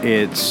that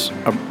it's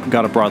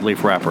got a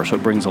broadleaf wrapper, so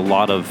it brings a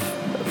lot of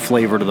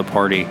flavor to the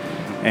party.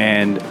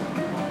 And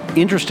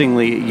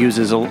interestingly, it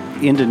uses an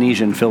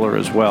Indonesian filler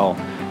as well.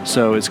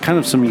 So it's kind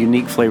of some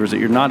unique flavors that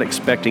you're not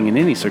expecting in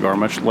any cigar,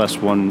 much less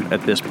one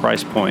at this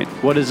price point.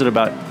 What is it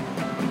about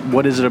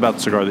the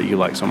cigar that you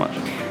like so much?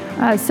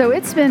 So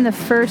it's been the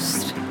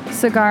first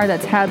cigar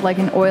that's had like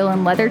an oil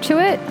and leather to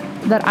it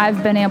that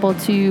I've been able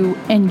to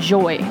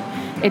enjoy.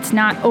 It's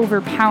not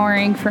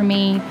overpowering for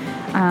me.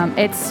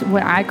 It's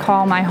what I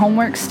call my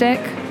homework stick.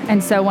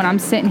 And so when I'm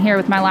sitting here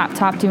with my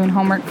laptop doing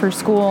homework for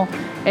school,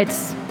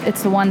 it's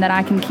the one that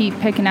I can keep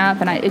picking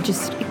up, and it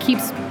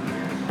keeps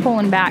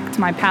pulling back to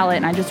my palate,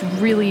 and I just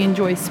really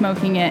enjoy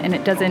smoking it, and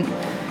it doesn't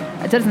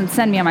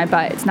send me on my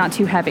butt. It's not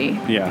too heavy.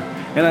 Yeah.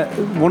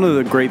 And one of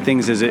the great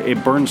things is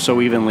it burns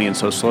so evenly and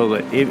so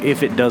slowly.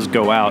 If it does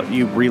go out,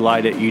 you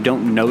relight it.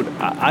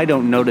 I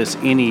don't notice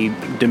any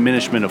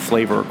diminishment of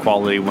flavor or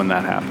quality when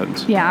that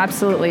happens. Yeah,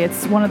 absolutely.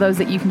 It's one of those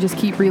that you can just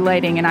keep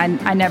relighting, and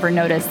I never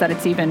notice that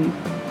it's even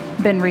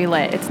been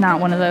relit. It's not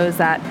one of those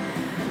that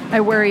I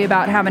worry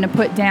about having to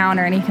put down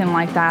or anything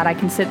like that. I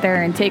can sit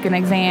there and take an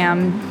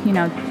exam,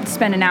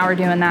 spend an hour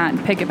doing that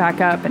and pick it back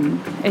up,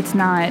 and it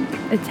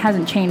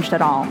hasn't changed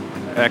at all.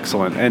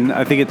 Excellent. And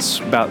I think it's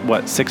about,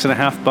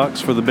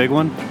 $6.50 for the big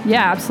one?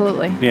 Yeah,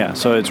 absolutely. Yeah,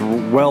 so it's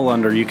well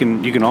under, you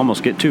can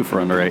almost get 2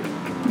 for under 8.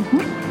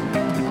 Mm-hmm.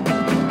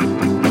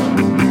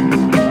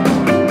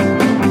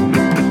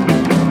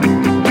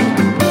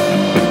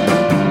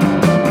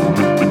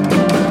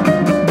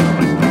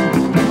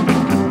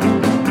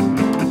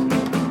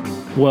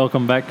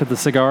 Welcome back to the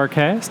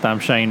CigarCast. I'm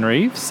Shane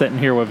Reeves, sitting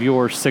here with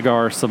your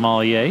cigar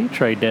sommelier,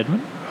 Trae Dedman.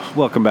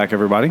 Welcome back,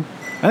 everybody.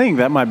 I think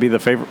that might be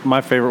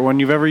my favorite one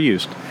you've ever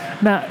used.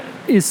 Now,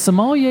 is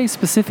sommelier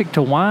specific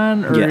to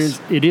wine, or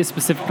Yes. it is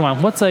specific to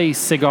wine? What's a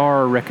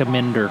cigar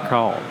recommender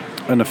called?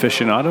 An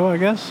aficionado, I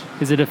guess?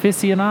 Is it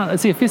aficionado?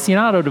 See,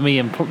 aficionado to me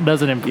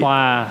doesn't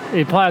imply, it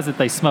implies that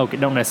they smoke.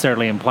 It don't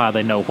necessarily imply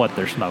they know what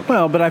they're smoking.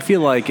 Well, but I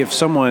feel like if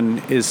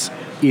someone is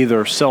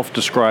either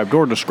self-described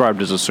or described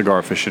as a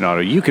cigar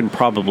aficionado, you can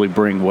probably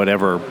bring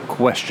whatever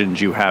questions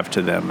you have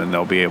to them, and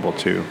they'll be able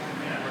to.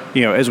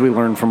 You know, as we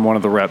learned from one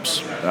of the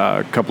reps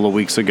a couple of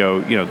weeks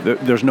ago, you know,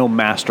 there's no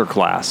master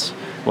class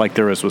like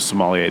there is with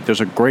sommelier.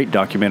 There's a great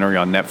documentary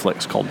on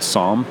Netflix called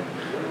Somm.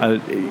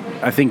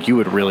 I think you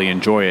would really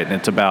enjoy it, and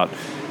it's about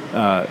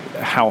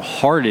how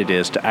hard it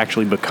is to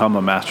actually become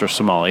a master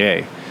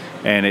sommelier.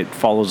 And it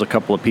follows a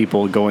couple of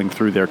people going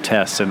through their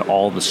tests and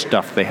all the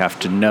stuff they have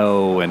to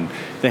know, and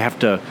they have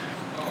to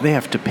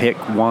pick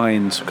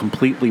wines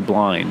completely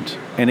blind,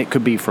 and it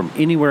could be from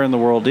anywhere in the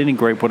world, any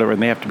grape, whatever,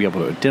 and they have to be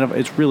able to identify.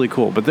 It's really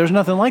cool, but there's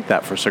nothing like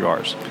that for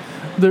cigars.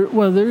 There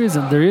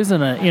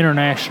isn't an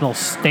international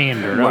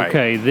standard. Right.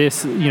 Okay,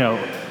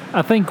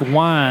 I think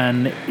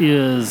wine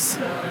is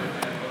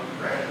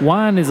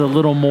a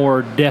little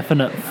more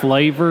definite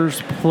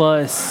flavors,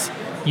 plus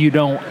you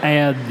don't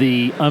add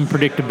the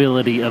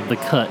unpredictability of the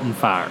cut and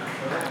fire.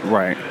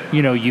 Right.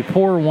 You know, you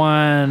pour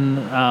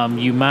wine,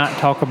 you might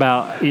talk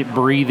about it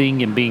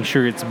breathing and being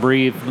sure it's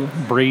breathed,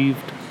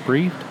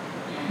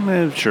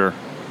 Sure.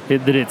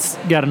 that it's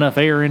got enough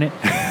air in it.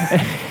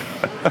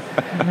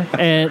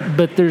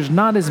 But there's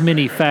not as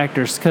many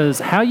factors, because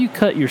how you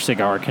cut your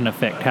cigar can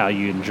affect how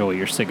you enjoy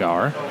your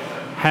cigar.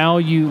 How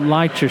you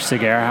light your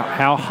cigar,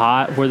 how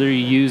hot, whether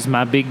you use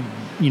my big,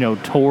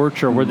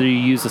 torch or whether you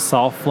use a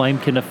soft flame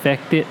can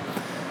affect it.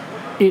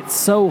 It's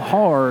so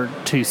hard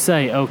to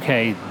say,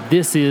 okay,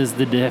 this is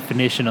the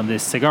definition of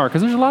this cigar,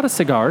 because there's a lot of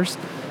cigars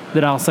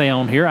that I'll say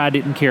on here, I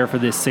didn't care for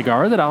this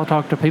cigar, that I'll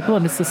talk to people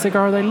and it's the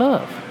cigar they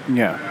love.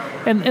 Yeah.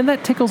 And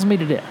that tickles me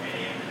to death.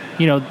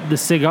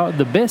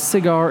 The best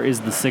cigar is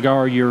the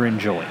cigar you're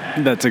enjoying.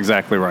 That's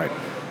exactly right.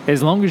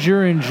 As long as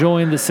you're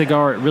enjoying the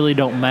cigar, it really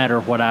don't matter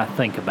what I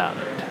think about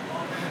it.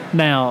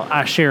 Now,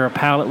 I share a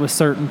palate with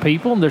certain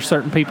people, and there's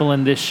certain people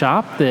in this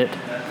shop that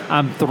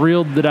I'm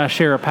thrilled that I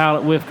share a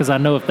palate with, because I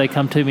know if they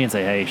come to me and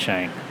say, hey,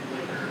 Shane,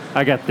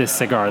 I got this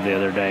cigar the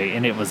other day,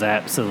 and it was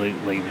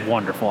absolutely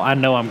wonderful. I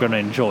know I'm going to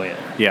enjoy it.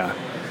 Yeah.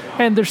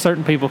 And there's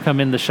certain people come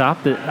in the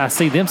shop that I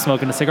see them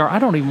smoking a cigar. I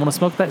don't even want to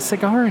smoke that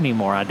cigar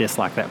anymore. I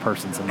dislike that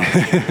person so much.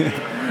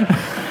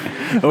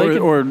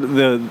 Or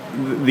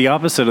the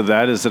opposite of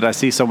that is that I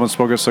see someone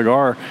smoke a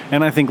cigar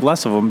and I think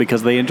less of them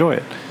because they enjoy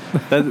it.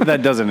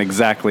 That doesn't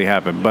exactly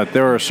happen, but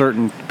there are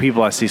certain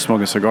people I see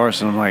smoking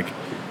cigars and I'm like,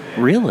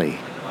 really?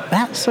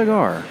 That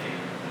cigar?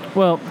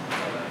 Well,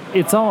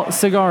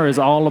 cigar is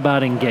all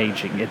about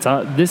engaging.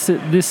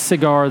 This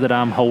cigar that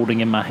I'm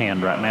holding in my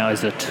hand right now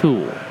is a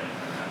tool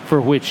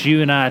for which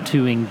you and I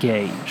to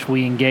engage.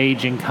 We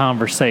engage in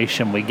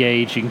conversation. We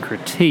engage in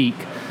critique.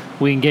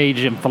 We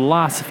engage in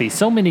philosophy.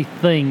 So many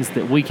things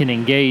that we can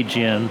engage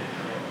in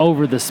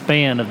over the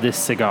span of this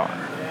cigar.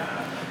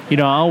 I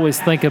always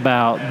think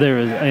about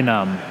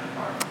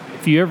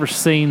if you ever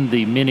seen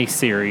the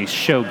miniseries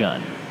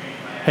Shogun,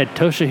 had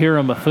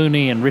Toshihiro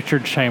Mifune and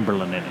Richard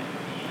Chamberlain in it.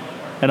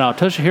 And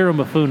Toshihiro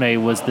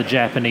Mifune was the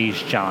Japanese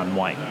John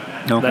Wayne.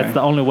 Okay. That's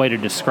the only way to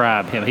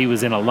describe him. He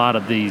was in a lot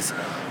of these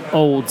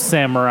old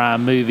samurai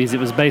movies. It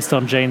was based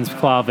on James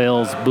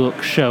Clavell's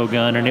book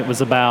Shogun, and it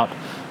was about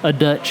a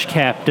Dutch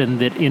captain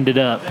that ended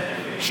up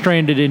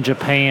stranded in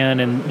Japan,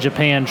 and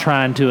Japan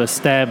trying to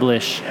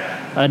establish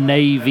a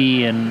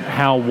navy and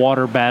how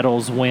water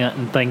battles went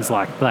and things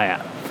like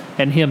that,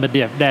 and him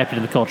adapting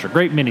to the culture.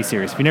 Great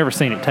miniseries. If you've never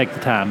seen it, take the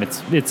time.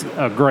 It's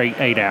a great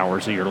 8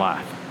 hours of your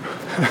life.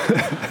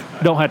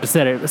 Don't have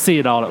to see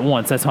it all at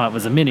once. That's why it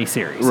was a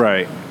miniseries.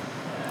 Right.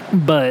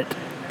 But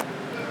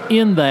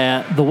in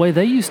that, the way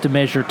they used to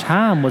measure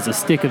time was a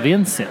stick of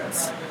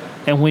incense.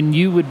 And when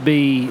you would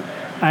be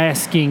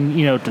asking,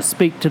 to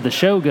speak to the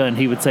shogun,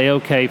 he would say,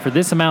 okay, for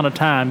this amount of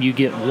time, you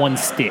get one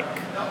stick.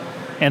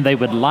 And they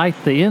would light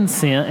the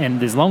incense,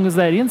 and as long as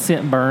that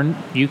incense burned,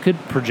 you could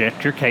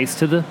project your case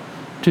to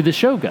the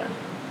shogun.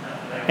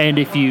 And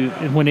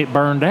when it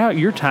burned out,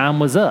 your time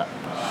was up.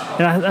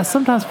 And I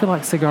sometimes feel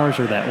like cigars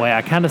are that way.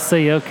 I kind of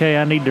say, okay,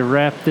 I need to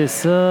wrap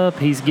this up.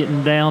 He's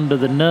getting down to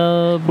the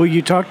nub. Well,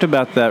 you talked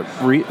about that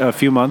a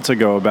few months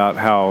ago about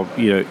how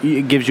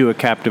it gives you a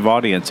captive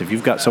audience. If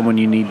you've got someone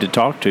you need to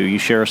talk to, you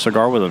share a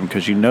cigar with them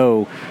because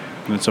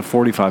it's a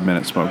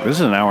 45-minute smoke. This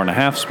is an hour and a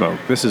half smoke.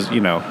 This is,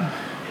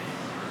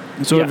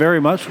 So yeah. It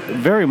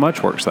very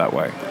much works that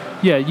way.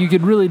 Yeah, you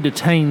could really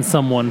detain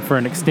someone for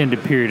an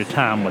extended period of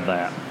time with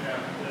that.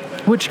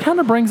 Which kind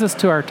of brings us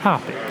to our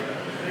topic.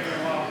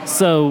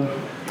 So,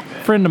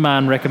 a friend of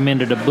mine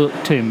recommended a book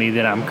to me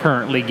that I'm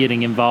currently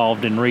getting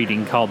involved in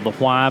reading called The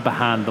Why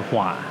Behind the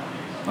Why.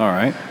 All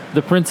right.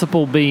 The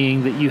principle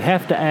being that you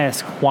have to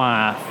ask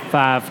why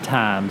 5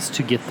 times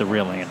to get the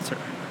real answer.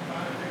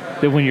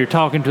 that when you're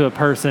talking to a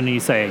person and you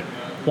say,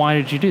 why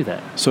did you do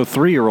that? So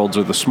 3-year-olds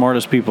are the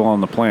smartest people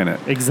on the planet.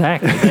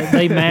 Exactly.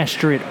 They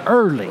master it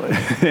early.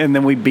 And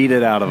then we beat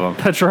it out of them.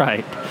 That's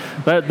right.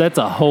 That's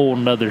a whole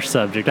nother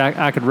subject.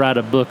 I could write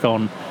a book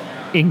on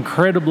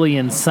incredibly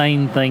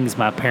insane things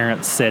my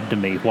parents said to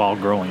me while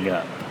growing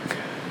up.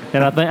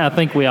 And I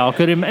think we all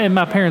could. And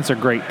my parents are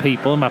great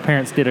people, and my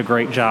parents did a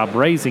great job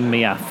raising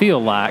me. I feel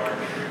like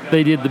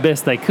they did the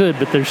best they could,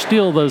 but there's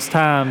still those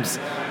times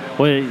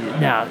where,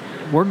 now,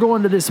 we're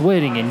going to this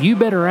wedding, and you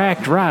better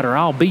act right or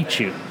I'll beat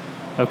you.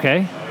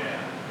 Okay?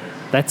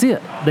 That's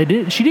it.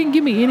 She didn't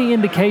give me any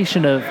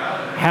indication of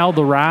how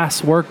the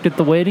rice worked at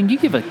the wedding. You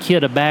give a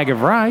kid a bag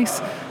of rice,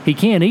 he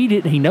can't eat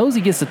it. He knows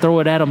he gets to throw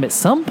it at him at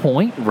some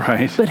point.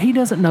 Right. But he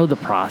doesn't know the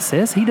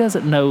process. He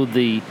doesn't know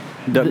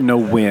doesn't know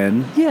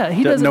when. Yeah,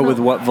 he doesn't know with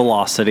what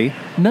velocity.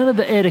 None of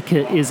the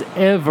etiquette is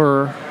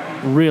ever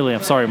really,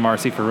 I'm sorry,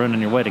 Marcy, for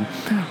ruining your wedding.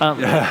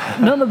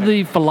 None of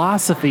the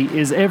philosophy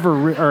is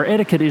ever, or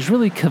etiquette is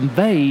really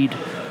conveyed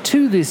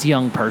to this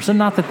young person.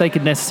 Not that they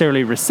could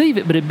necessarily receive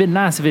it, but it'd been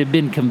nice if it had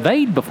been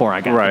conveyed before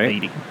I got to the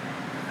meeting.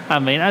 I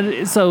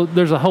mean, so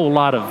there's a whole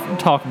lot of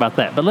talk about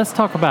that. But let's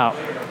talk about,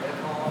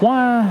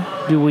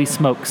 why do we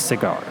smoke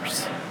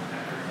cigars?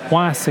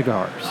 Why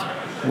cigars?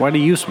 Why do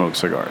you smoke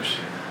cigars?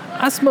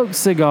 I smoke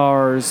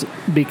cigars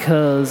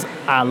because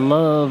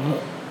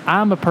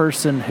I'm a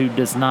person who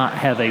does not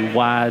have a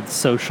wide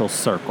social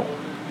circle.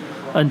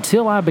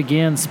 Until I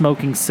began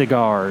smoking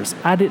cigars,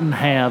 I didn't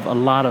have a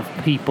lot of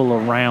people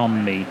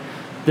around me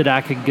that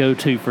I could go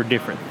to for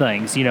different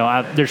things. You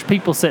know, there's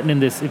people sitting in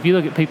this, if you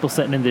look at people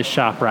sitting in this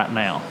shop right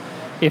now,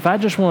 if I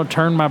just want to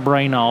turn my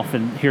brain off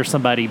and hear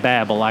somebody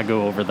babble, I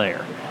go over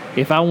there.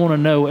 If I want to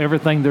know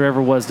everything there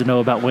ever was to know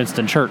about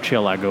Winston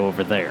Churchill, I go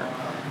over there.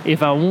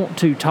 If I want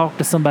to talk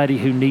to somebody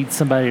who needs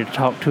somebody to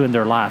talk to in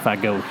their life, I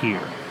go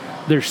here.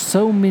 There's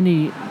so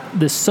many,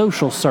 the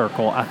social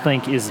circle, I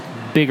think, is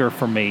bigger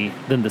for me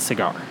than the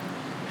cigar.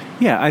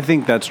 Yeah, I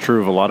think that's true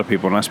of a lot of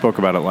people, and I spoke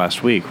about it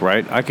last week,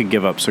 right? I could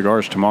give up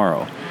cigars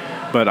tomorrow,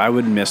 but I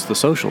would miss the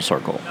social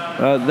circle.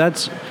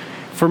 That's,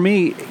 for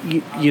me,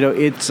 you know,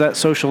 it's that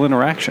social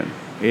interaction.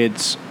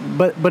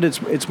 But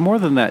it's more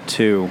than that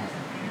too,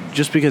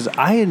 just because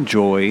I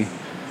enjoy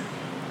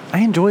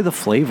the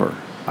flavor.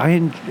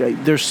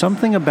 There's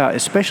something about,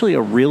 especially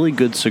a really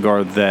good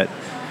cigar that,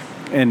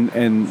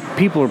 and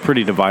people are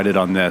pretty divided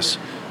on this,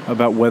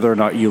 about whether or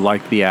not you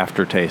like the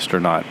aftertaste or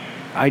not.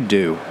 I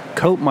do.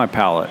 Coat my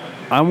palate.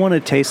 I want to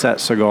taste that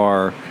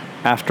cigar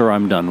after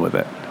I'm done with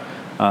it,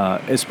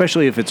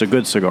 especially if it's a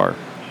good cigar.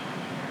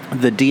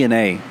 The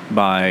DNA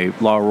by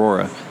La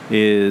Aurora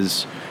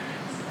is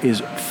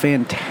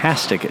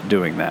fantastic at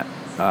doing that.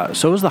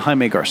 So is the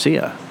Jaime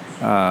Garcia.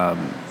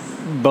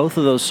 Both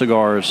of those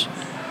cigars,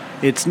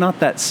 it's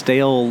not that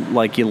stale,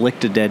 like you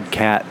licked a dead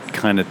cat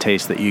kind of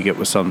taste that you get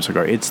with some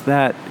cigar. It's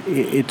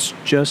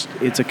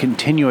a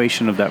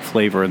continuation of that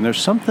flavor. And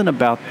there's something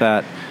about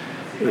that.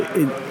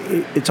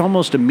 It's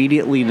almost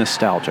immediately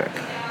nostalgic.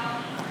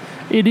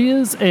 It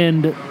is.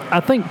 And I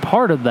think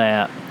part of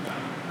that,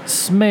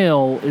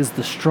 smell is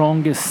the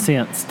strongest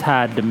sense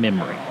tied to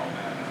memory.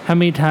 How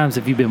many times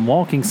have you been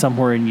walking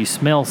somewhere and you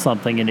smell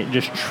something and it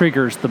just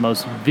triggers the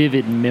most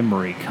vivid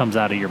memory comes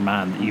out of your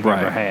mind that you've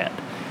ever had?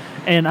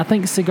 And I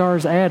think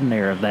cigars add an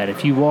air of that.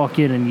 If you walk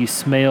in and you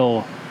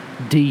smell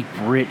deep,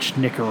 rich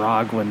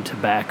Nicaraguan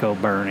tobacco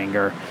burning,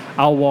 or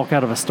I'll walk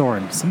out of a store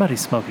and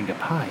somebody's smoking a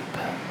pipe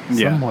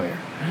somewhere.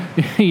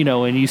 You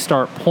know, and you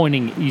start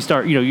pointing,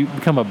 you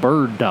become a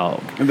bird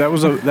dog. That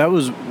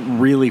was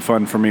really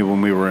fun for me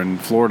when we were in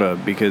Florida,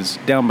 because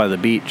down by the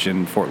beach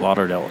in Fort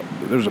Lauderdale,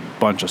 there's a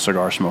bunch of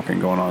cigar smoking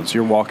going on. So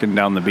you're walking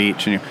down the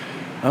beach and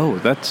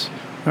that's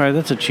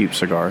a cheap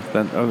cigar.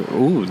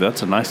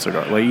 That's a nice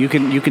cigar. Like you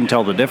can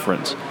tell the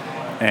difference,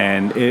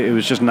 and it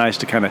was just nice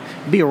to kind of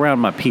be around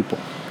my people.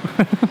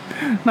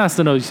 Nice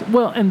to know.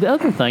 Well, and the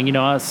other thing,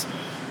 I was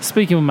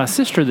speaking with my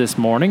sister this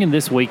morning, and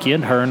this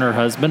weekend, her and her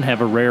husband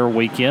have a rare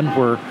weekend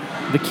where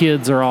the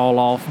kids are all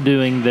off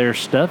doing their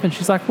stuff, and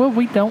she's like, well,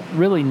 we don't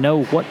really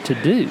know what to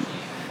do.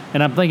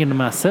 And I'm thinking to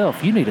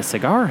myself, you need a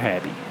cigar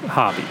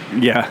hobby.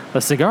 Yeah. A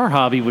cigar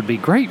hobby would be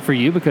great for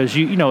you, because,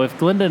 if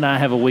Glenda and I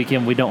have a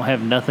weekend, we don't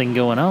have nothing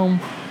going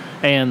on,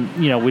 and,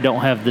 we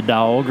don't have the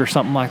dog or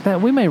something like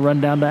that, we may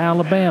run down to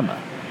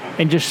Alabama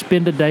and just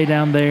spend a day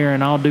down there,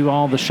 and I'll do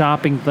all the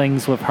shopping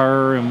things with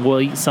her, and we'll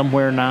eat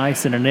somewhere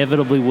nice, and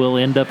inevitably we'll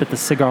end up at the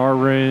cigar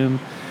room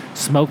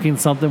smoking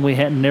something we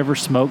hadn't never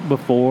smoked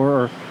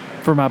before. Or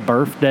for my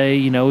birthday,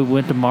 we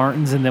went to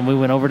Martin's, and then we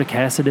went over to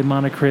Casa de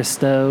Monte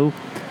Cristo.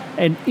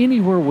 And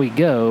anywhere we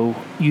go,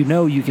 you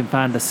can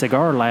find a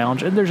cigar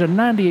lounge, and there's a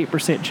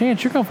 98%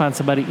 chance you're going to find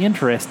somebody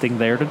interesting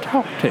there to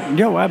talk to.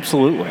 No,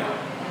 absolutely.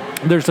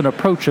 There's an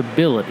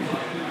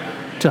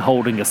approachability to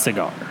holding a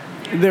cigar.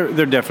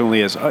 There definitely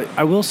is.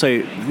 I will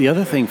say the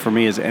other thing for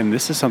me is, and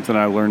this is something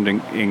I learned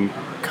in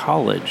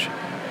college,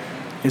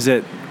 is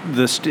that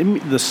the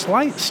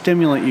slight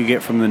stimulant you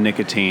get from the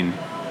nicotine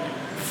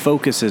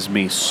focuses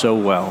me so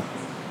well.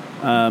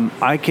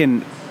 I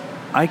can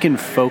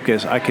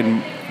focus.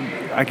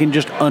 I can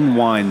just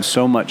unwind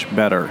so much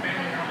better.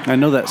 I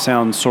know that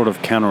sounds sort of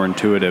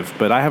counterintuitive,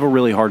 but I have a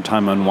really hard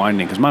time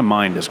unwinding because my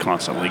mind is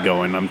constantly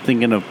going. I'm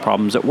thinking of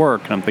problems at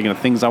work, and I'm thinking of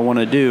things I want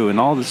to do and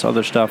all this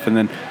other stuff, and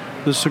then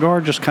the cigar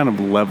just kind of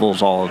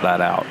levels all of that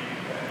out.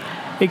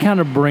 It kind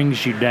of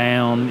brings you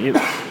down.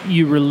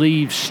 You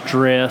relieve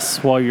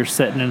stress while you're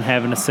sitting and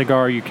having a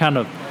cigar. You kind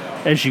of,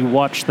 as you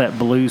watch that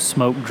blue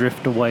smoke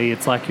drift away,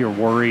 it's like your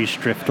worries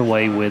drift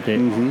away with it.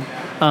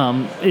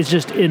 It's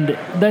just,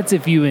 that's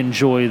if you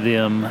enjoy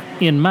them,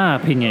 in my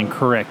opinion,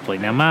 correctly.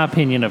 Now, my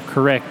opinion of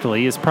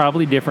correctly is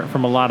probably different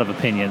from a lot of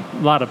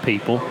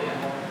people.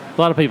 A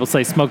lot of people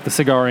say smoke the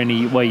cigar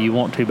any way you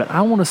want to, but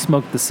I want to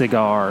smoke the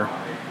cigar,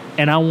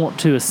 and I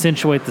want to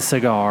accentuate the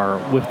cigar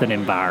with an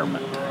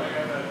environment.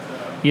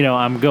 You know,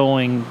 I'm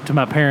going to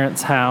my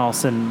parents'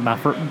 house, and my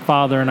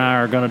father and I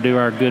are going to do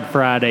our Good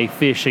Friday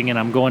fishing, and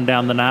I'm going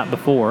down the night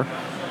before.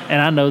 And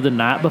I know the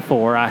night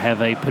before I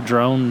have a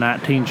Padron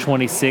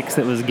 1926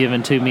 that was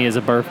given to me as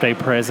a birthday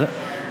present.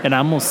 And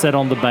I'm going to sit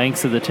on the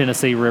banks of the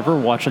Tennessee River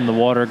watching the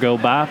water go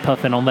by,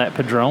 puffing on that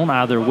Padron,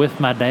 either with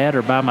my dad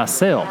or by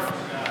myself.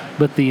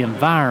 But the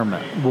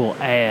environment will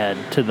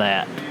add to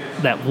that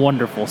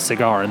wonderful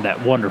cigar and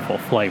that wonderful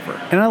flavor.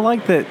 And I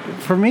like that,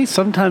 for me,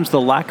 sometimes the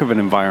lack of an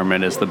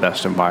environment is the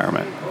best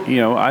environment. You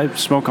know, I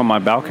smoke on my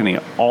balcony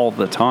all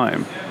the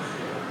time.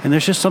 And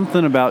there's just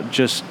something about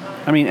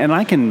and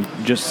I can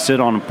just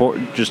sit on a porch,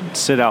 just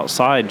sit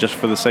outside just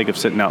for the sake of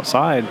sitting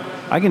outside.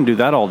 I can do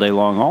that all day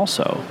long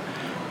also.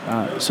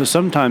 So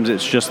sometimes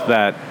it's just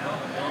that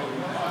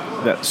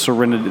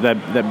serenity,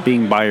 that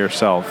being by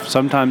yourself.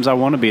 Sometimes I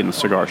want to be in the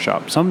cigar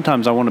shop.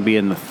 Sometimes I want to be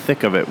in the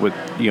thick of it with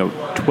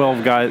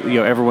 12 guys,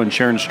 everyone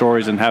sharing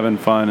stories and having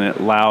fun and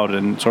loud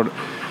and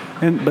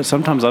but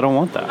sometimes I don't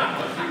want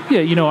that.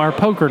 Yeah, our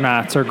poker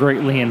nights are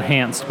greatly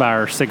enhanced by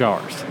our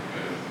cigars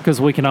because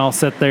we can all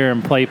sit there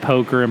and play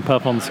poker and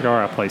puff on the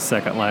cigar. I played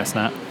second last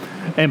night,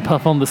 and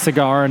puff on the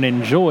cigar and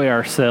enjoy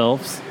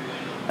ourselves.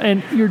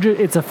 And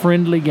it's a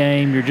friendly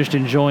game. You're just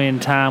enjoying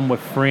time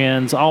with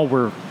friends. All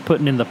we're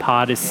putting in the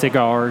pot is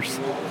cigars.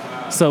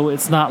 So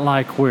it's not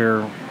like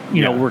we're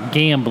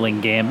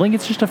gambling.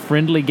 It's just a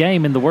friendly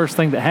game. And the worst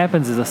thing that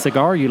happens is a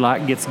cigar you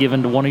like gets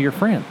given to one of your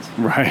friends.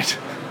 Right.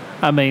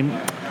 I mean,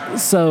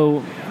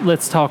 so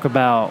let's talk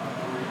about,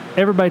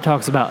 everybody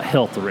talks about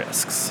health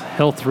risks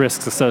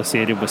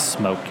associated with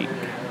smoking.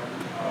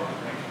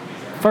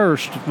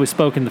 First, we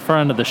spoke in the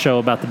front of the show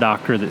about the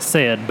doctor that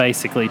said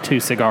basically 2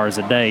 cigars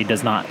a day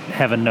does not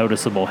have a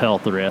noticeable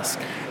health risk.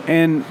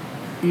 And,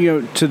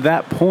 to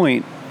that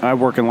point, I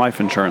work in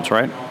life insurance,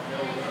 right?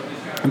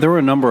 There are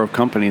a number of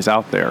companies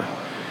out there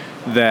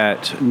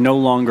that no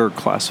longer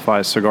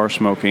classify cigar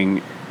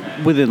smoking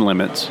within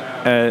limits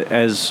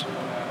as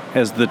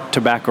the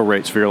tobacco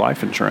rates for your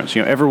life insurance.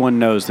 Everyone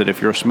knows that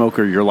if you're a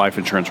smoker, your life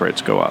insurance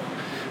rates go up.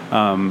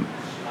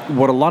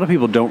 What a lot of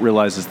people don't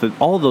realize is that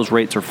all of those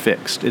rates are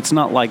fixed. It's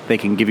not like they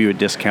can give you a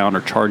discount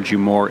or charge you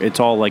more. It's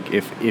all like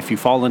if you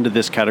fall into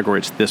this category,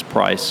 it's this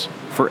price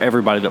for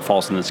everybody that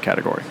falls in this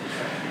category.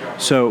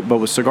 So, but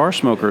with cigar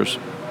smokers,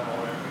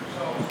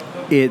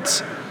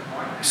 it's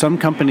some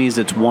companies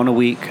it's 1 a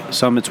week,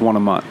 some it's 1 a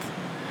month.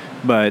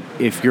 But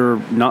if you're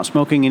not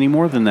smoking any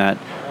more than that,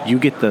 you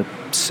get the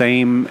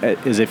same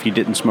as if you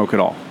didn't smoke at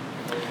all.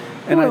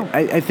 And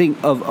I think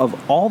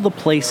of all the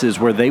places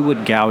where they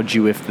would gouge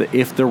you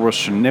if there were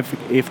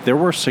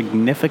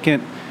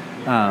significant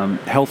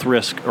health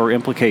risk or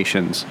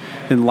implications,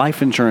 then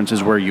life insurance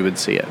is where you would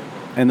see it.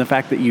 And the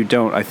fact that you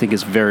don't, I think,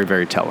 is very,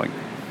 very telling.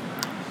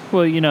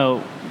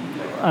 Well,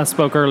 I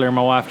spoke earlier.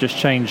 My wife just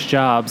changed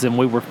jobs, and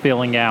we were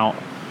filling out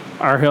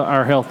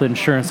our health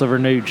insurance of her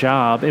new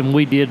job, and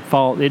we did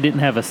fall. It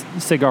didn't have a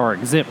cigar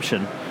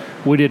exemption.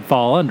 We did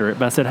fall under it,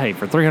 but I said, hey,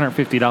 for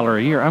 $350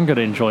 a year, I'm going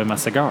to enjoy my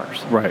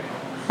cigars. Right.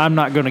 I'm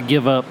not going to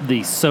give up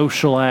the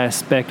social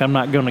aspect. I'm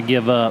not going to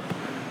give up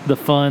the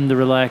fun, the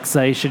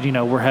relaxation.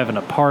 We're having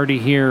a party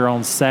here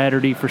on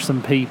Saturday for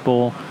some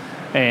people,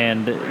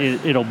 and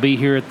it'll be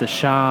here at the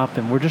shop,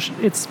 and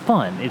it's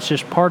fun. It's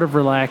just part of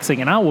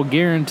relaxing, and I will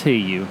guarantee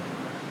you,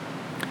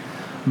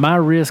 my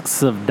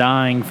risks of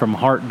dying from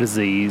heart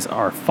disease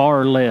are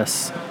far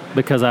less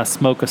because I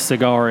smoke a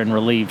cigar and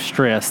relieve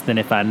stress than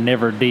if I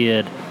never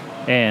did.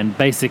 And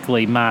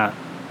basically,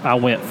 I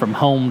went from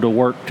home to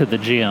work to the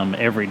gym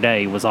every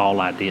day was all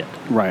I did.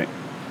 Right.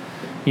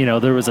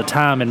 There was a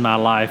time in my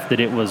life that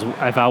it was,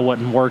 if I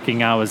wasn't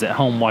working, I was at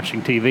home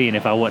watching TV. And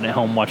if I wasn't at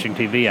home watching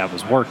TV, I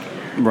was working.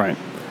 Right.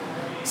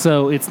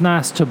 So it's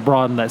nice to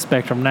broaden that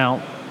spectrum.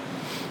 Now,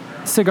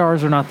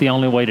 cigars are not the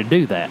only way to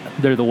do that.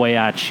 They're the way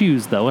I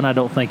choose, though. And I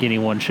don't think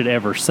anyone should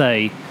ever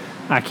say,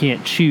 I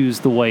can't choose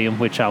the way in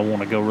which I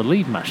want to go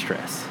relieve my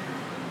stress.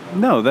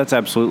 No, that's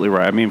absolutely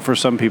right. I mean, for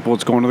some people,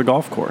 it's going to the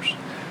golf course.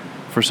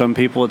 For some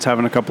people, it's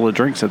having a couple of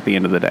drinks at the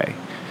end of the day.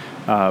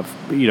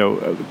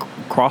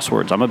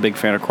 Crosswords. I'm a big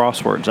fan of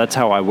crosswords. That's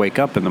how I wake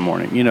up in the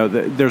morning.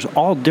 There's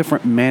all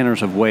different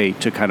manners of way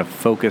to kind of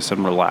focus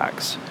and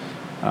relax.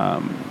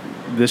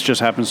 This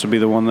just happens to be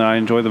the one that I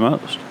enjoy the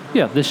most.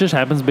 Yeah, this just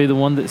happens to be the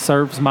one that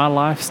serves my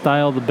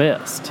lifestyle the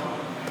best.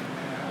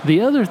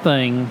 The other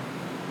thing,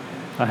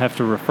 I have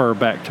to refer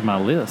back to my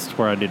list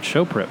where I did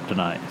show prep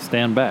tonight.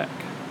 Stand back.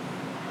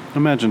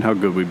 Imagine how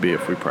good we'd be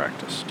if we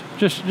practiced.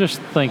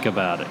 Just think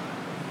about it.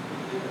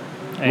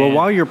 Well, And-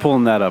 while you're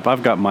pulling that up,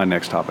 I've got my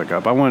next topic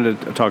up. I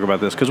wanted to talk about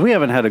this because we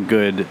haven't had a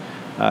good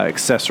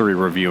accessory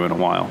review in a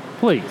while.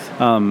 Please.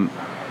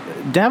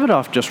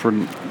 Davidoff just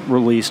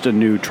released a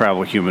new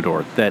travel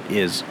humidor that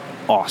is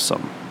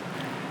awesome.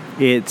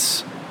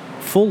 It's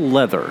full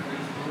leather,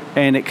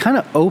 and it kind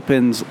of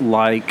opens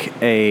like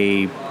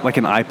an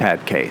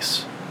iPad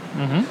case.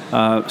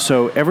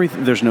 So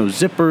there's no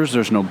zippers,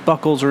 there's no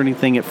buckles or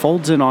anything. It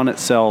folds in on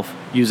itself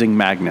using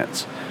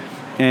magnets,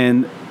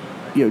 and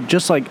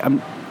just like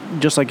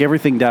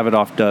everything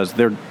Davidoff does,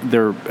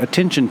 their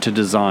attention to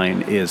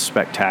design is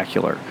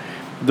spectacular.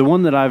 The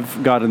one that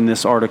I've got in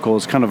this article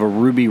is kind of a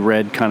ruby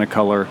red kind of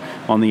color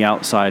on the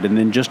outside, and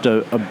then just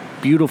a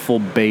beautiful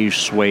beige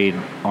suede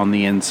on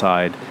the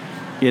inside.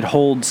 It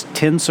holds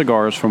 10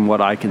 cigars from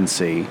what I can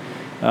see.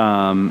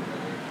 And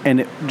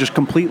it just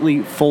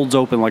completely folds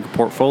open like a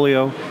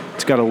portfolio.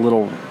 It's got a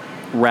little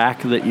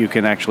rack that you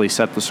can actually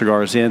set the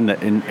cigars in,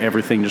 and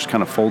everything just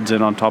kind of folds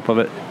in on top of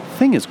it. The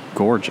thing is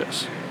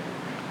gorgeous.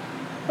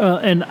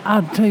 And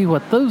I'll tell you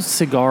what, those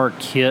cigar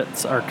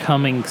kits are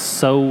coming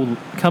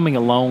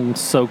along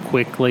so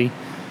quickly.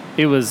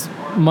 It was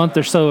a month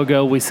or so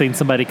ago we seen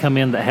somebody come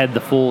in that had the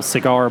full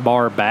cigar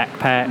bar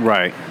backpack.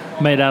 Right.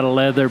 Made out of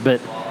leather,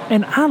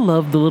 and I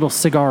love the little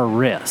cigar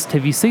rest.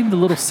 Have you seen the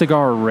little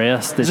cigar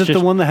rest? Is it the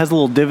one that has a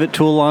little divot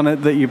tool on it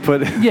that you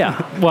put?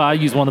 Yeah. Well, I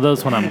use one of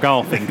those when I'm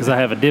golfing because I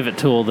have a divot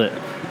tool that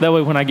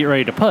way when I get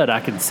ready to putt,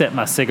 I can set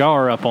my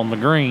cigar up on the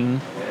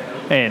green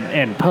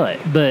and putt.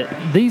 But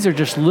these are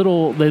just they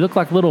look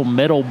like little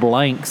metal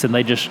blanks, and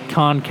they just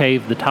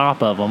concave the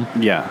top of them.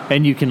 Yeah.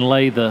 And you can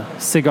lay the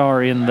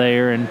cigar in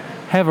there and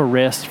have a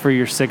rest for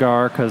your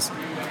cigar, because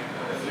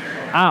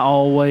I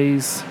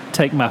always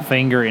take my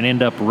finger and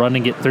end up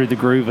running it through the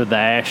groove of the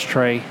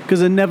ashtray.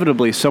 Because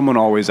inevitably someone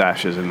always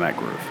ashes in that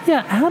groove.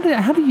 Yeah, how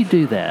do you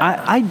do that?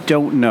 I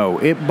don't know.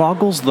 It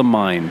boggles the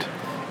mind.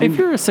 If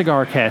you're a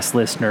CigarCast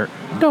listener,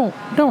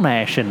 don't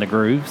ash in the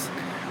grooves.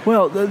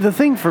 Well, the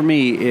thing for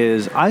me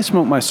is I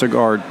smoke my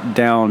cigar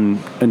down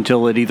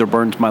until it either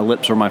burns my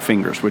lips or my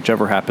fingers,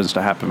 whichever happens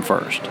to happen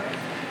first.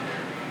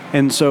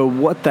 And so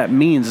what that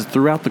means is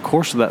throughout the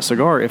course of that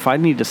cigar, if I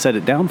need to set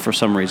it down for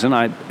some reason,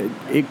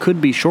 it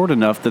could be short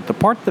enough that the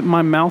part that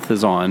my mouth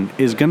is on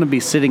is going to be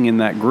sitting in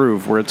that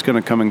groove where it's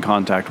going to come in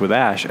contact with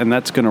ash, and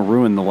that's going to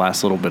ruin the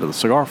last little bit of the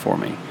cigar for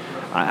me.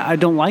 I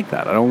don't like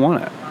that. I don't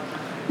want it.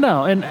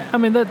 No, and I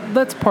mean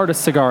that's part of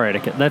cigar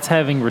etiquette. That's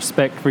having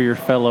respect for your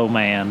fellow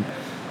man.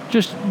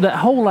 Just that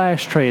whole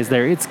ashtray is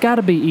there. It's got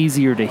to be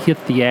easier to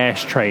hit the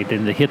ashtray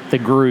than to hit the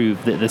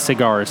groove that the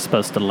cigar is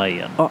supposed to lay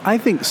in. I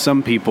think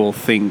some people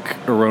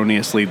think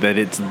erroneously that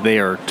it's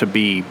there to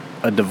be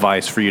a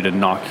device for you to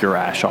knock your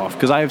ash off.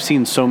 Because I have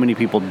seen so many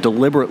people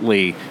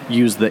deliberately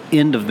use the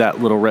end of that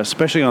little rest,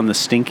 especially on the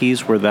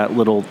stinkies where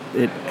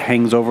it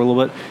hangs over a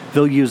little bit.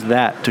 They'll use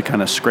that to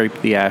kind of scrape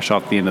the ash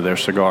off the end of their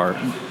cigar.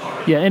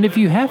 Yeah, and if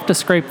you have to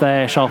scrape the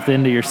ash off the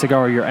end of your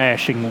cigar, you're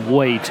ashing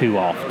way too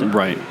often.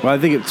 Right. Well, I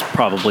think it's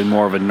probably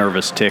more of a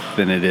nervous tick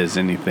than it is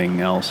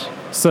anything else.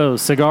 So,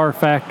 cigar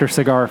fact or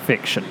cigar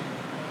fiction?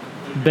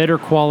 Better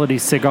quality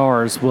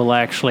cigars will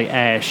actually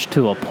ash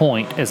to a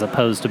point as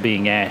opposed to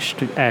being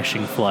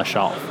ashing flush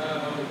off.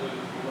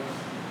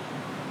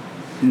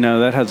 No,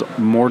 that has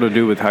more to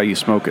do with how you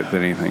smoke it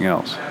than anything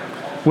else.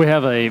 We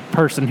have a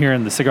person here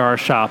in the cigar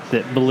shop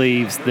that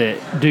believes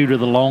that due to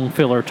the long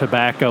filler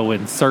tobacco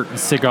in certain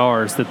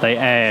cigars that they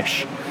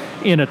ash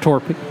in a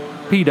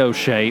torpedo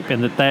shape,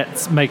 and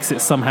that makes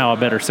it somehow a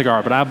better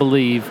cigar. But I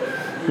believe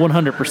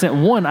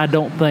 100%. One, I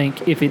don't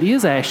think if it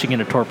is ashing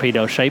in a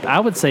torpedo shape, I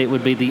would say it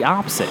would be the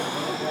opposite,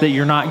 that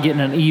you're not getting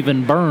an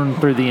even burn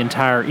through the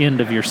entire end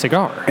of your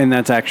cigar. And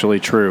that's actually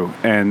true.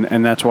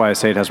 And that's why I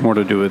say it has more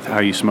to do with how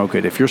you smoke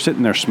it. If you're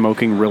sitting there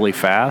smoking really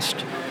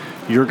fast,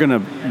 you're gonna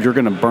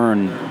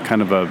burn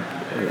kind of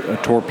a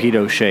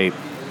torpedo shape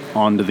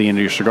onto the end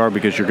of your cigar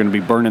because you're going to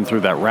be burning through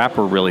that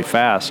wrapper really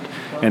fast,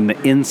 and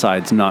the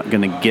inside's not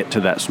going to get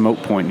to that smoke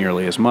point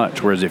nearly as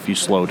much. Whereas if you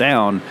slow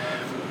down,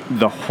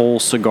 the whole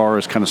cigar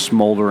is kind of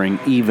smoldering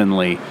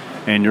evenly,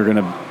 and you're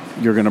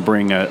gonna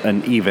bring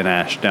an even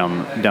ash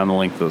down the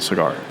length of the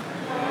cigar.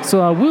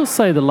 So I will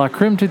say the La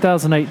Creme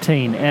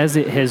 2018, as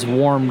it has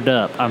warmed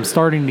up, I'm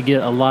starting to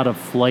get a lot of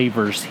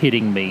flavors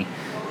hitting me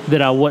that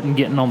I wasn't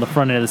getting on the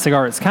front end of the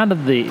cigar. It's kind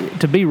of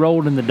to be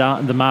rolled in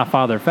the My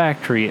Father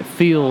factory, it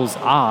feels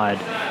odd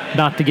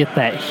not to get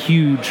that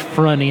huge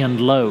front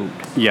end load.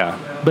 Yeah.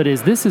 But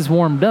as this is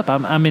warmed up,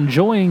 I'm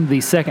enjoying the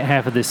second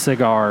half of this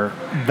cigar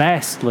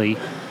vastly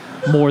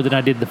more than I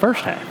did the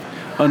first half.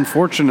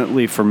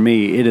 Unfortunately for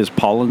me, it is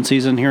pollen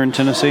season here in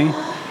Tennessee,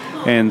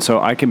 and so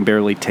I can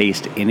barely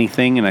taste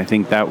anything, and I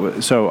think that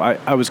was... So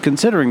I was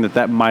considering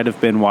that might have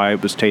been why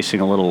it was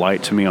tasting a little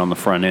light to me on the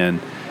front end.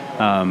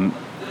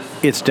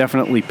 It's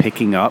definitely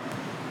picking up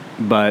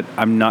but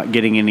I'm not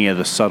getting any of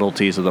the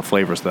subtleties of the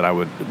flavors that I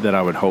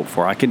would hope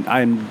for.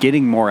 I'm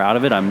getting more out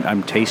of it.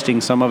 I'm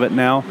tasting some of it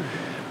now,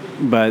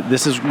 but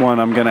this is one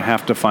I'm going to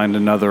have to find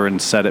another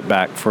and set it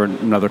back for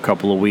another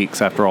couple of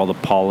weeks after all the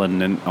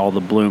pollen and all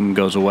the bloom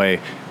goes away,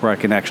 where I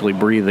can actually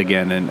breathe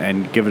again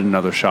and give it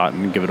another shot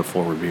and give it a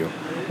full review.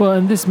 Well,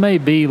 and this may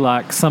be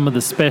like some of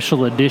the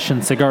special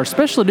edition cigars.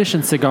 Special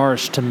edition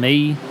cigars, to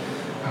me,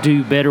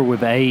 do better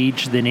with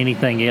age than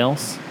anything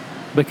else,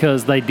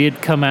 because they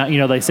did come out,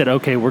 they said,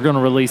 okay, we're going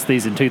to release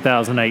these in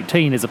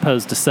 2018, as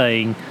opposed to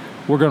saying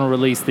we're going to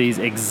release these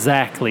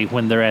exactly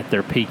when they're at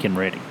their peak and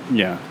ready.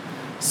 Yeah.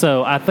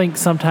 So I think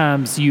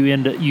sometimes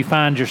you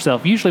find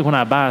yourself, usually when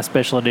I buy a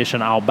special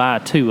edition, I'll buy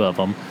 2 of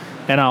them,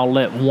 and I'll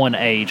let one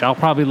age. I'll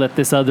probably let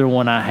this other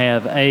one I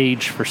have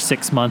age for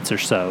 6 months or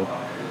so,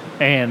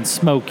 and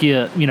smoke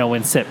it,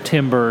 in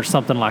September or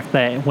something like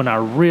that, when I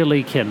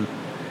really can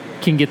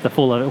get the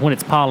full of it, when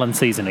it's pollen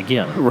season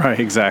again. Right,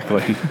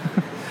 exactly.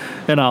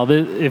 And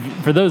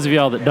for those of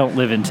y'all that don't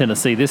live in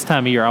Tennessee, this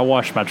time of year I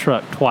wash my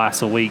truck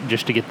twice a week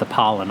just to get the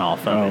pollen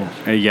off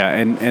of it. Yeah,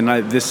 and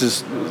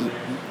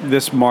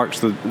this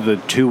marks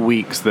the 2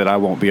 weeks that I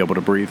won't be able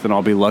to breathe, and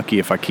I'll be lucky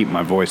if I keep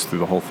my voice through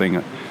the whole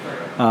thing.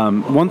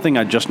 One thing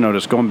I just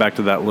noticed, going back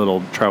to that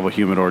little travel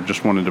humidor,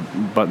 just wanted to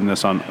button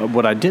this on.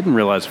 What I didn't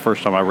realize the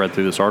first time I read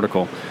through this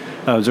article,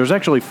 there's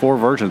actually 4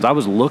 versions. I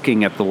was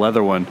looking at the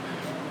leather one,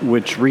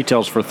 which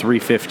retails for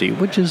 $350,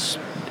 which is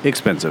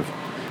expensive.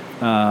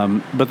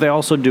 But they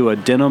also do a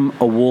denim,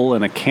 a wool,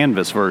 and a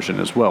canvas version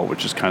as well,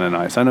 which is kind of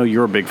nice. I know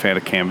you're a big fan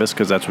of canvas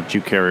because that's what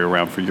you carry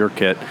around for your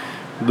kit.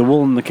 The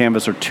wool and the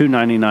canvas are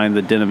 $299.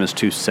 The denim is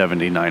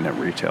 $279 at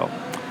retail.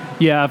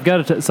 Yeah, I've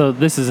got to. So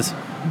this is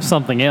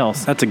something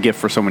else. That's a gift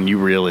for someone you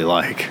really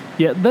like.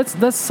 Yeah,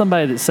 that's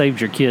somebody that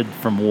saved your kid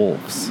from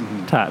wolves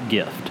type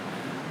gift.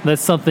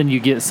 That's something you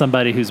get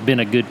somebody who's been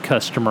a good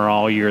customer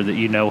all year that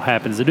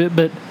happens to do it.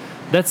 But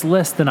that's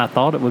less than I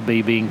thought it would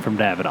be, being from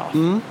Davidoff.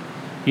 Mm-hmm.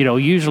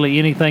 Usually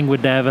anything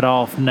with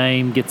Davidoff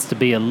name gets to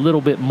be a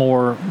little bit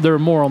more, they're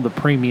more on the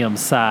premium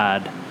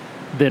side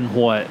than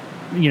what,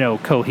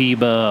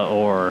 Cohiba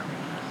or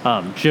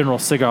General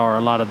Cigar,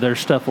 a lot of their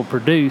stuff will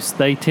produce.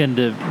 They tend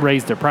to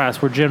raise their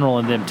price, where General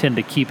and them tend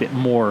to keep it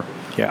more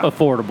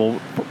affordable,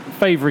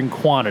 favoring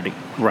quantity.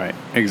 Right,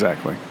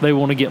 exactly. They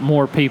want to get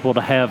more people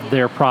to have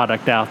their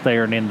product out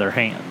there and in their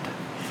hand.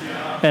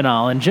 And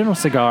all. And General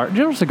Cigar,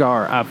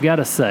 I've got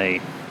to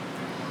say,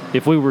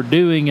 if we were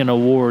doing an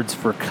awards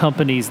for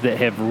companies that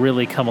have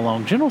really come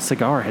along, General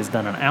Cigar has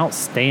done an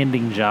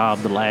outstanding job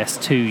the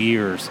last 2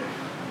 years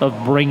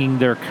of bringing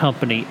their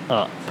company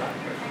up.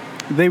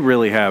 They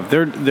really have.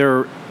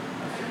 They're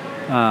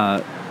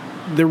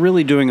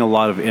really doing a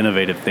lot of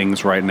innovative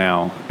things right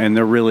now, and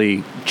they're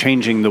really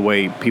changing the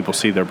way people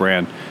see their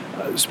brand.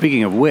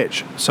 Speaking of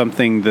which,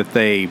 something that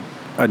they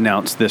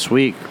announced this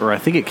week, or I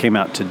think it came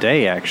out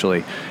today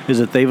actually, is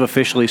that they've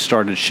officially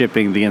started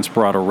shipping the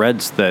Inspirato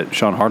Reds that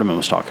Sean Hardiman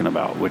was talking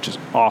about, which is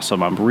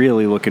awesome. I'm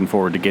really looking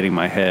forward to getting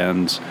my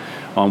hands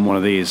on one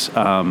of these.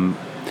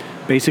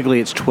 Basically,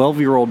 it's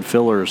 12-year-old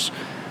fillers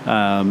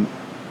from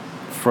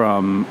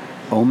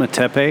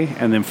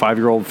Ometepe, and then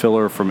 5-year-old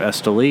filler from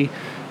Esteli,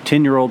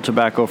 10-year-old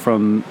tobacco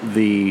from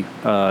the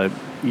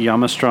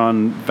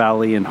Yamastran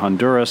Valley in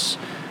Honduras,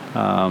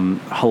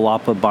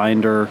 Jalapa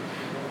binder,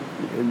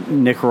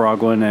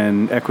 Nicaraguan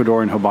and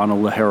Ecuadorian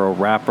Habano Ligero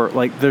wrapper.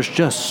 Like, there's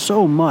just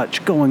so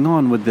much going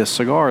on with this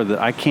cigar that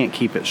I can't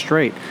keep it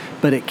straight,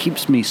 but it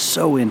keeps me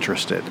so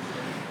interested.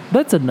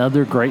 That's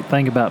another great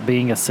thing about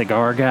being a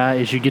cigar guy,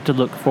 is you get to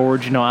look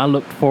forward. I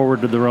looked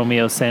forward to the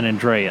Romeo San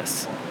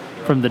Andreas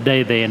from the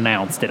day they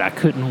announced it. I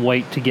couldn't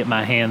wait to get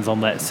my hands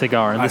on that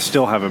cigar. And I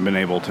still haven't been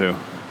able to.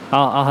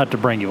 I'll have to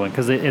bring you one,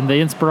 because the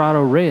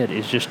Inspirato Red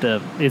is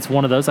it's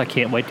one of those I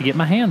can't wait to get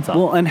my hands on.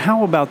 Well, and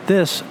how about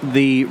this?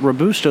 The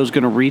Robusto is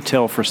going to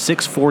retail for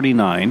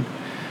 $649,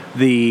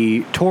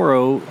 the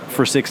Toro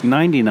for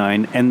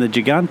 $699, and the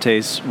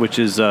Gigantes, which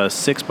is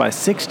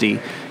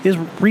 6x60, is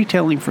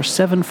retailing for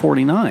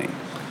 $749.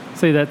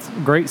 See, that's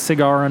great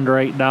cigar under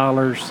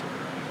 $8.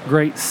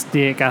 Great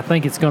stick. I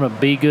think it's going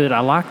to be good. I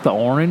like the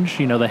orange.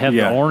 They have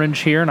the orange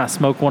here, and I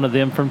smoke one of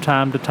them from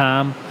time to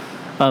time.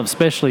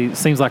 Especially, it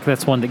seems like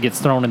that's one that gets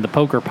thrown in the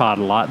poker pot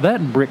a lot. That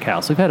and Brick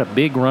House. We've had a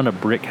big run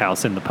of Brick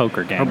House in the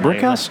poker game. Are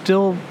Brick House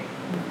still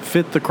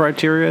fit the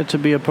criteria to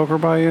be a poker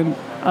buy-in?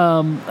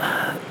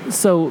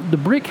 So the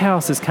Brick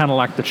House is kind of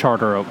like the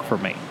Charter Oak for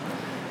me.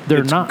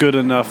 It's not good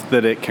enough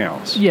that it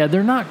counts. Yeah,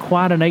 they're not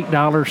quite an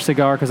 $8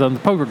 cigar, because on the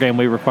poker game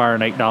we require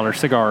an $8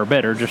 cigar or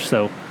better, just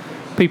so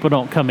people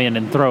don't come in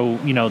and throw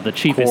the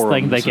cheapest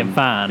thing they can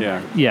find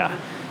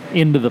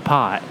into the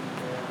pot.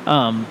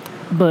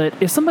 But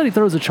if somebody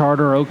throws a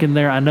Charter Oak in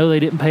there, I know they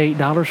didn't pay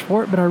 $8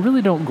 for it, but I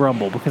really don't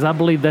grumble, because I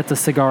believe that's a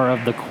cigar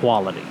of the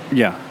quality.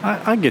 Yeah,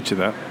 I get you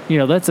that.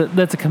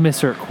 That's a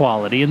commiserate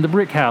quality, and the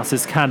Brick House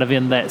is kind of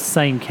in that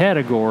same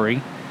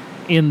category,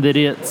 in that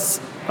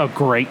it's a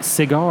great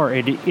cigar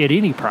at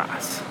any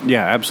price.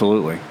 Yeah,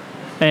 absolutely.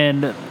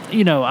 And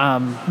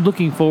I'm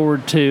looking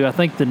forward to, I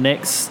think the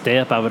next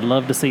step, I would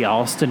love to see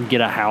Austin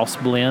get a house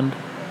blend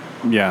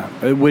Yeah,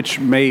 which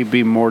may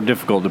be more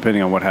difficult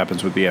depending on what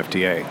happens with the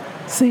FDA.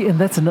 See, and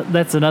that's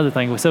another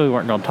thing. We said we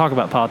weren't going to talk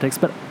about politics,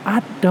 but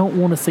I don't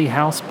want to see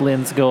house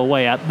blends go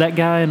away. That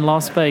guy in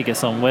Las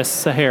Vegas on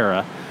West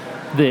Sahara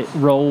that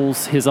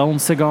rolls his own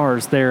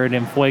cigars there at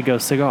Enfuego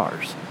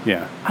Cigars.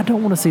 Yeah. I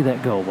don't want to see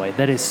that go away.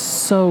 That is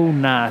so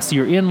nice.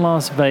 You're in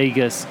Las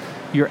Vegas,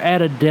 you're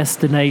at a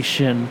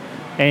destination,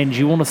 and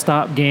you want to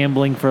stop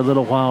gambling for a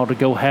little while to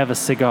go have a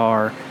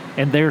cigar,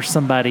 and there's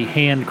somebody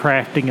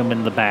handcrafting them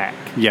in the back.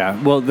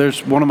 Yeah, well,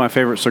 there's one of my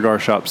favorite cigar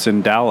shops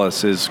in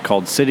Dallas is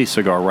called City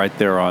Cigar right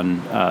there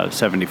on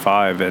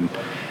 75, and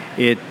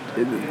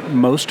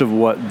most of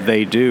what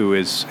they do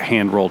is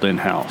hand-rolled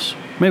in-house.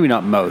 Maybe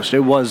not most. It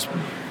was,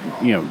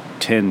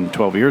 10,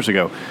 12 years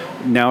ago.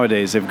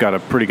 Nowadays, they've got a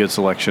pretty good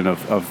selection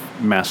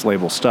of mass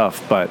label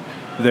stuff, but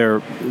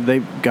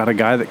they've got a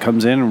guy that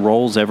comes in and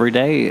rolls every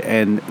day,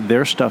 and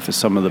their stuff is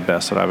some of the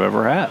best that I've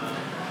ever had.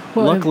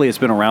 Well, luckily, it's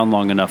been around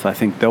long enough. I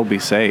think they'll be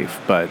safe,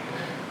 but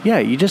yeah,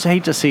 you just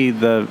hate to see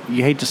the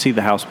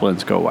house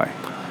blends go away.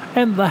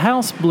 And the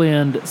house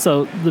blend,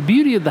 so the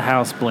beauty of the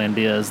house blend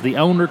is the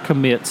owner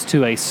commits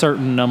to a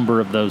certain number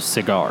of those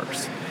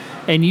cigars.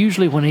 And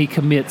usually when he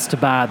commits to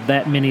buy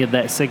that many of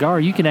that cigar,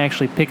 you can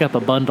actually pick up a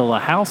bundle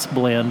of house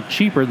blend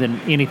cheaper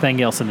than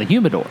anything else in the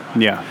humidor.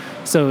 Yeah.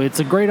 So it's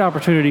a great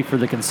opportunity for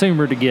the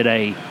consumer to get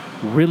a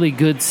really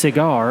good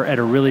cigar at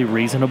a really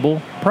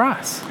reasonable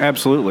price.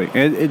 Absolutely.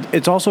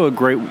 It's also a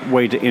great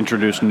way to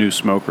introduce new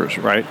smokers,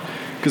 right?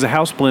 Because a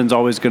house blend's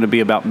always going to be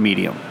about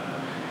medium.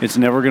 It's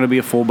never going to be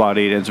a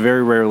full-bodied. It's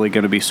very rarely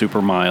going to be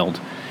super mild.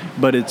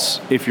 But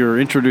if you're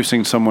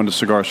introducing someone to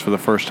cigars for the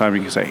first time,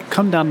 you can say,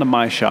 come down to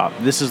my shop.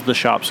 This is the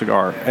shop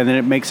cigar. And then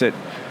it makes it,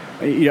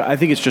 I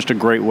think it's just a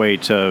great way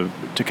to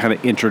kind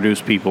of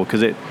introduce people,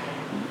 because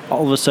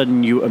all of a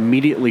sudden you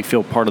immediately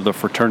feel part of the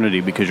fraternity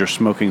because you're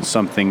smoking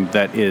something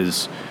that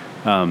is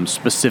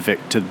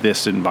specific to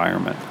this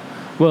environment.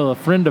 Well, a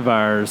friend of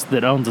ours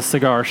that owns a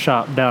cigar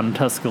shop down in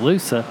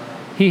Tuscaloosa,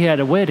 he had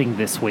a wedding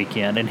this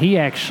weekend, and he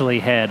actually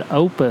had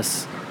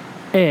Opus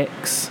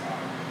X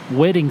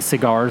wedding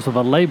cigars with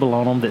a label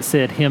on them that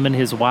said him and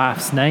his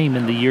wife's name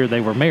in the year they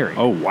were married.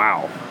 Oh,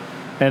 wow.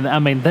 And I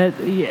mean,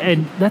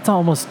 that's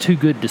almost too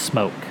good to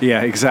smoke.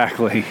 Yeah,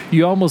 exactly.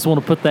 You almost want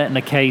to put that in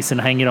a case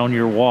and hang it on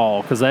your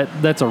wall, because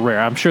that's a rare.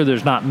 I'm sure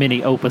there's not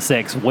many Opus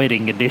X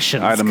wedding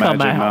editions I'd imagine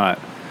come out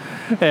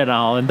not. and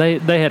all. And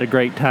they had a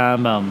great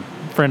time. A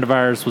friend of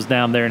ours was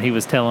down there, and he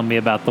was telling me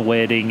about the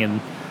wedding,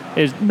 and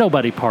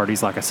nobody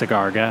parties like a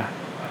cigar guy.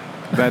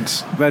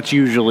 That's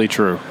usually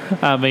true.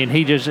 I mean,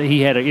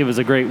 it was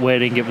a great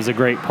wedding. It was a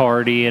great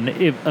party, and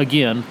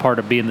again, part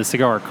of being the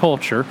cigar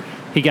culture,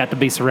 he got to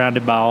be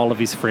surrounded by all of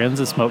his friends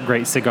that smoke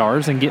great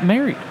cigars and get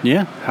married.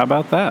 Yeah, how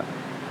about that?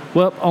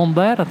 Well, on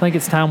that, I think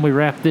it's time we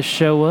wrap this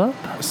show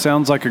up.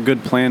 Sounds like a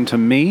good plan to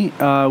me.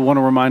 I want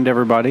to remind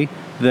everybody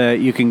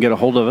that you can get a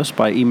hold of us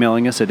by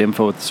emailing us at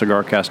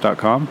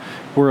info@thecigarcast.com.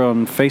 We're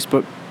on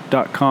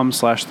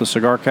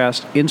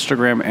Facebook.com/thecigarcast,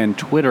 Instagram and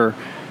Twitter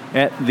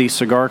 @The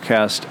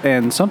CigarCast.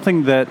 And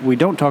something that we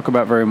don't talk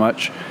about very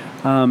much,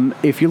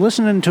 if you're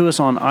listening to us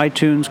on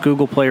iTunes,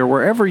 Google Play, or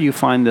wherever you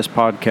find this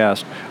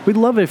podcast, we'd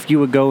love if you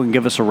would go and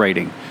give us a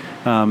rating.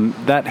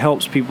 That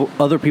helps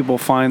other people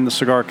find the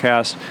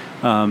CigarCast.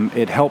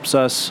 It helps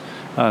us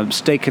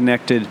stay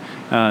connected.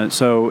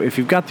 So if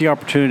you've got the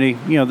opportunity,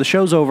 the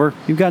show's over,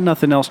 you've got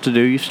nothing else to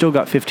do, you've still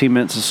got 15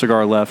 minutes of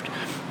cigar left,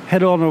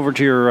 head on over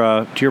to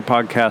your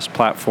podcast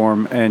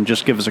platform and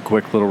just give us a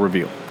quick little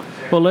review.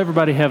 Well,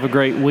 everybody have a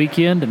great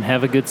weekend and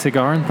have a good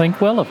cigar and think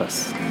well of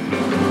us.